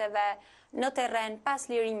projekteve në terren pas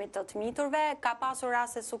lirimit të të miturve. Ka pasur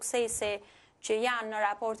raste suksesi që janë në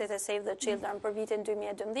raportet e Save the Children për vitin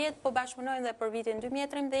 2012, po bashkëpunojmë dhe për vitin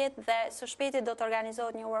 2013 dhe së shpejti do të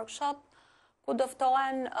organizohet një workshop ku do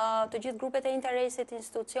ftohen të gjithë grupet e interesit,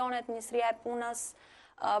 institucionet, Ministria e Punës,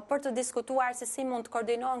 për të diskutuar se si mund të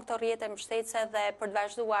koordinohen këto rrjete mbështetëse dhe për të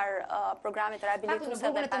vazhduar programet rehabilituese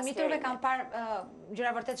dhe pas lirimit. Në miturve kam parë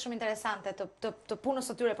gjëra vërtet shumë interesante të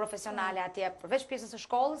punës së tyre profesionale atje, përveç pjesës së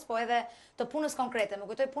shkollës, po edhe të punës konkrete. Më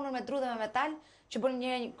kujtoj punën me dru dhe me metal, që bënim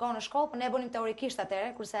një kohë në shkollë, por ne e bënim teorikisht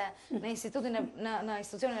atëherë, kurse në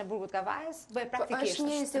institucionin e Burgut Kavajës bëj praktikisht. Është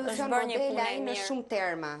një institucion model ai në shumë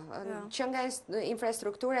terma, që nga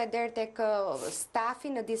infrastruktura deri tek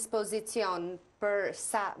stafi në dispozicion për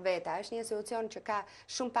sa veta. Është një institucion që ka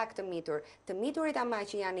shumë pak të mitur. Të miturit ama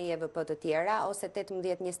që janë i EVP të tjera, ose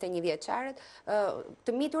 18-21 vjeçarët,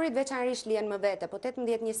 të miturit veçanërisht lihen më vete, po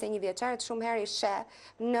 18-21 vjeçarët shumë herë i sheh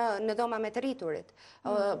në dhoma me të rriturit.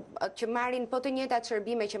 Që marrin po të njëjtat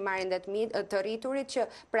shërbime që marrin dhe të rriturit, që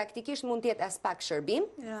praktikisht mund të jetë as pak shërbim.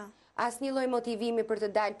 As një lloj motivimi për të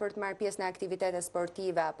dalë për të marrë pjesë në aktivitete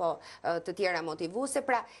sportive apo të tjera motivuese,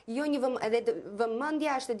 pra jo një edhe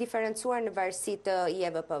vëmendja është e diferencuar në varësi të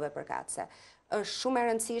IEVP-ve përkatëse. Është shumë e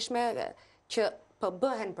rëndësishme që po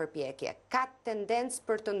bëhen përpjekje, ka tendencë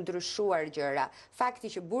për të ndryshuar gjëra.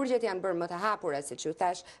 Fakti që burgjet janë bërë më të hapura, siç u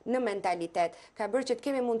thash, në mentalitet, ka bërë që të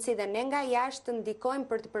kemi mundësi dhe ne nga jashtë të ndikojmë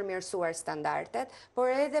për të përmirësuar standardet,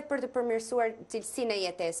 por edhe për të përmirësuar cilësinë e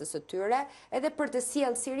jetesës së tyre, edhe për të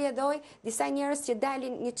sjellë si rjedhoj disa njerëz që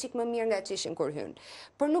dalin një çik më mirë nga çishin kur hyn.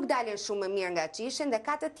 Por nuk dalin shumë më mirë nga çishin dhe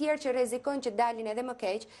ka të tjerë që rrezikojnë që dalin edhe më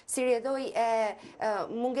keq, si rjedhoj e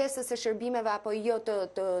mungesës së shërbimeve apo jo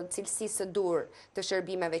të cilësisë së dur të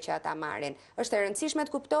shërbimeve që ata marrin. Është e rëndësishme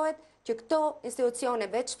të kuptohet që këto institucione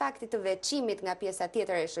veç faktit të veçimit nga pjesa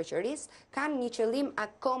tjetër e shoqërisë kanë një qëllim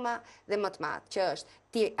akoma dhe më të madh, që është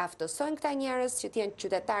ti aftësojnë këta njerëz që të jenë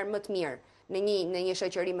qytetarë më të mirë në një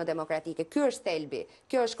shoqëri më demokratike. Ky është thelbi,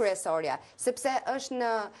 kjo është kryesorja, sepse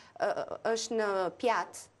është në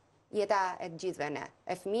pjatë jeta e të gjithëve ne,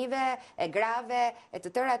 e fëmijëve, e grave, e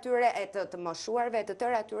të tërë atyre, e të moshuarve, e të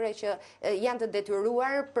tërë atyre që janë të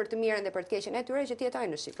detyruar për të mirën dhe për të keqen e tyre që të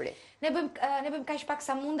jetojnë në Shqipëri. Ne bëjmë kaq pak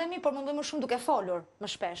sa mundemi, por mund bëjmë shumë duke folur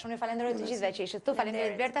më shpesh. Unë ju falenderoj të gjithëve që ishit këtu.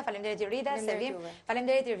 Faleminderit Berta, faleminderit Jorida, Sevim,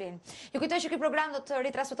 faleminderit Irvin. Ju kujtoj që ky program do të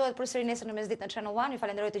ritransmetohet përsëri nesër në mesditë në Channel One. Ju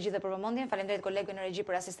falenderoj të gjithëve për vëmendjen, faleminderit kolegëve në regji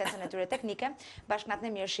për asistencën e tyre teknike. Bashkë natën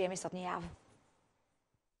e mirë, shihemi sot një javë.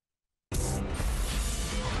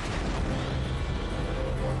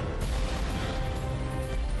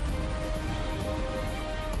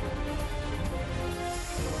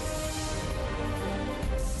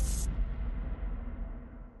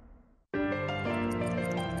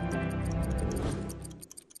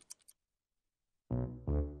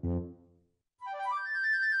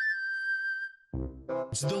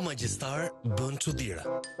 Çdo magjistar bën çuditëra.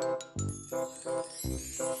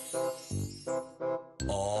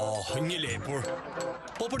 Oh, një lepur.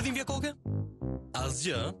 Po për dhimbje koke?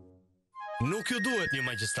 Asgjë. Nuk ju duhet një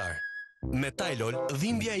magjistar. Me Tylol,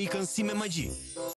 dhimbja ikën si me magji.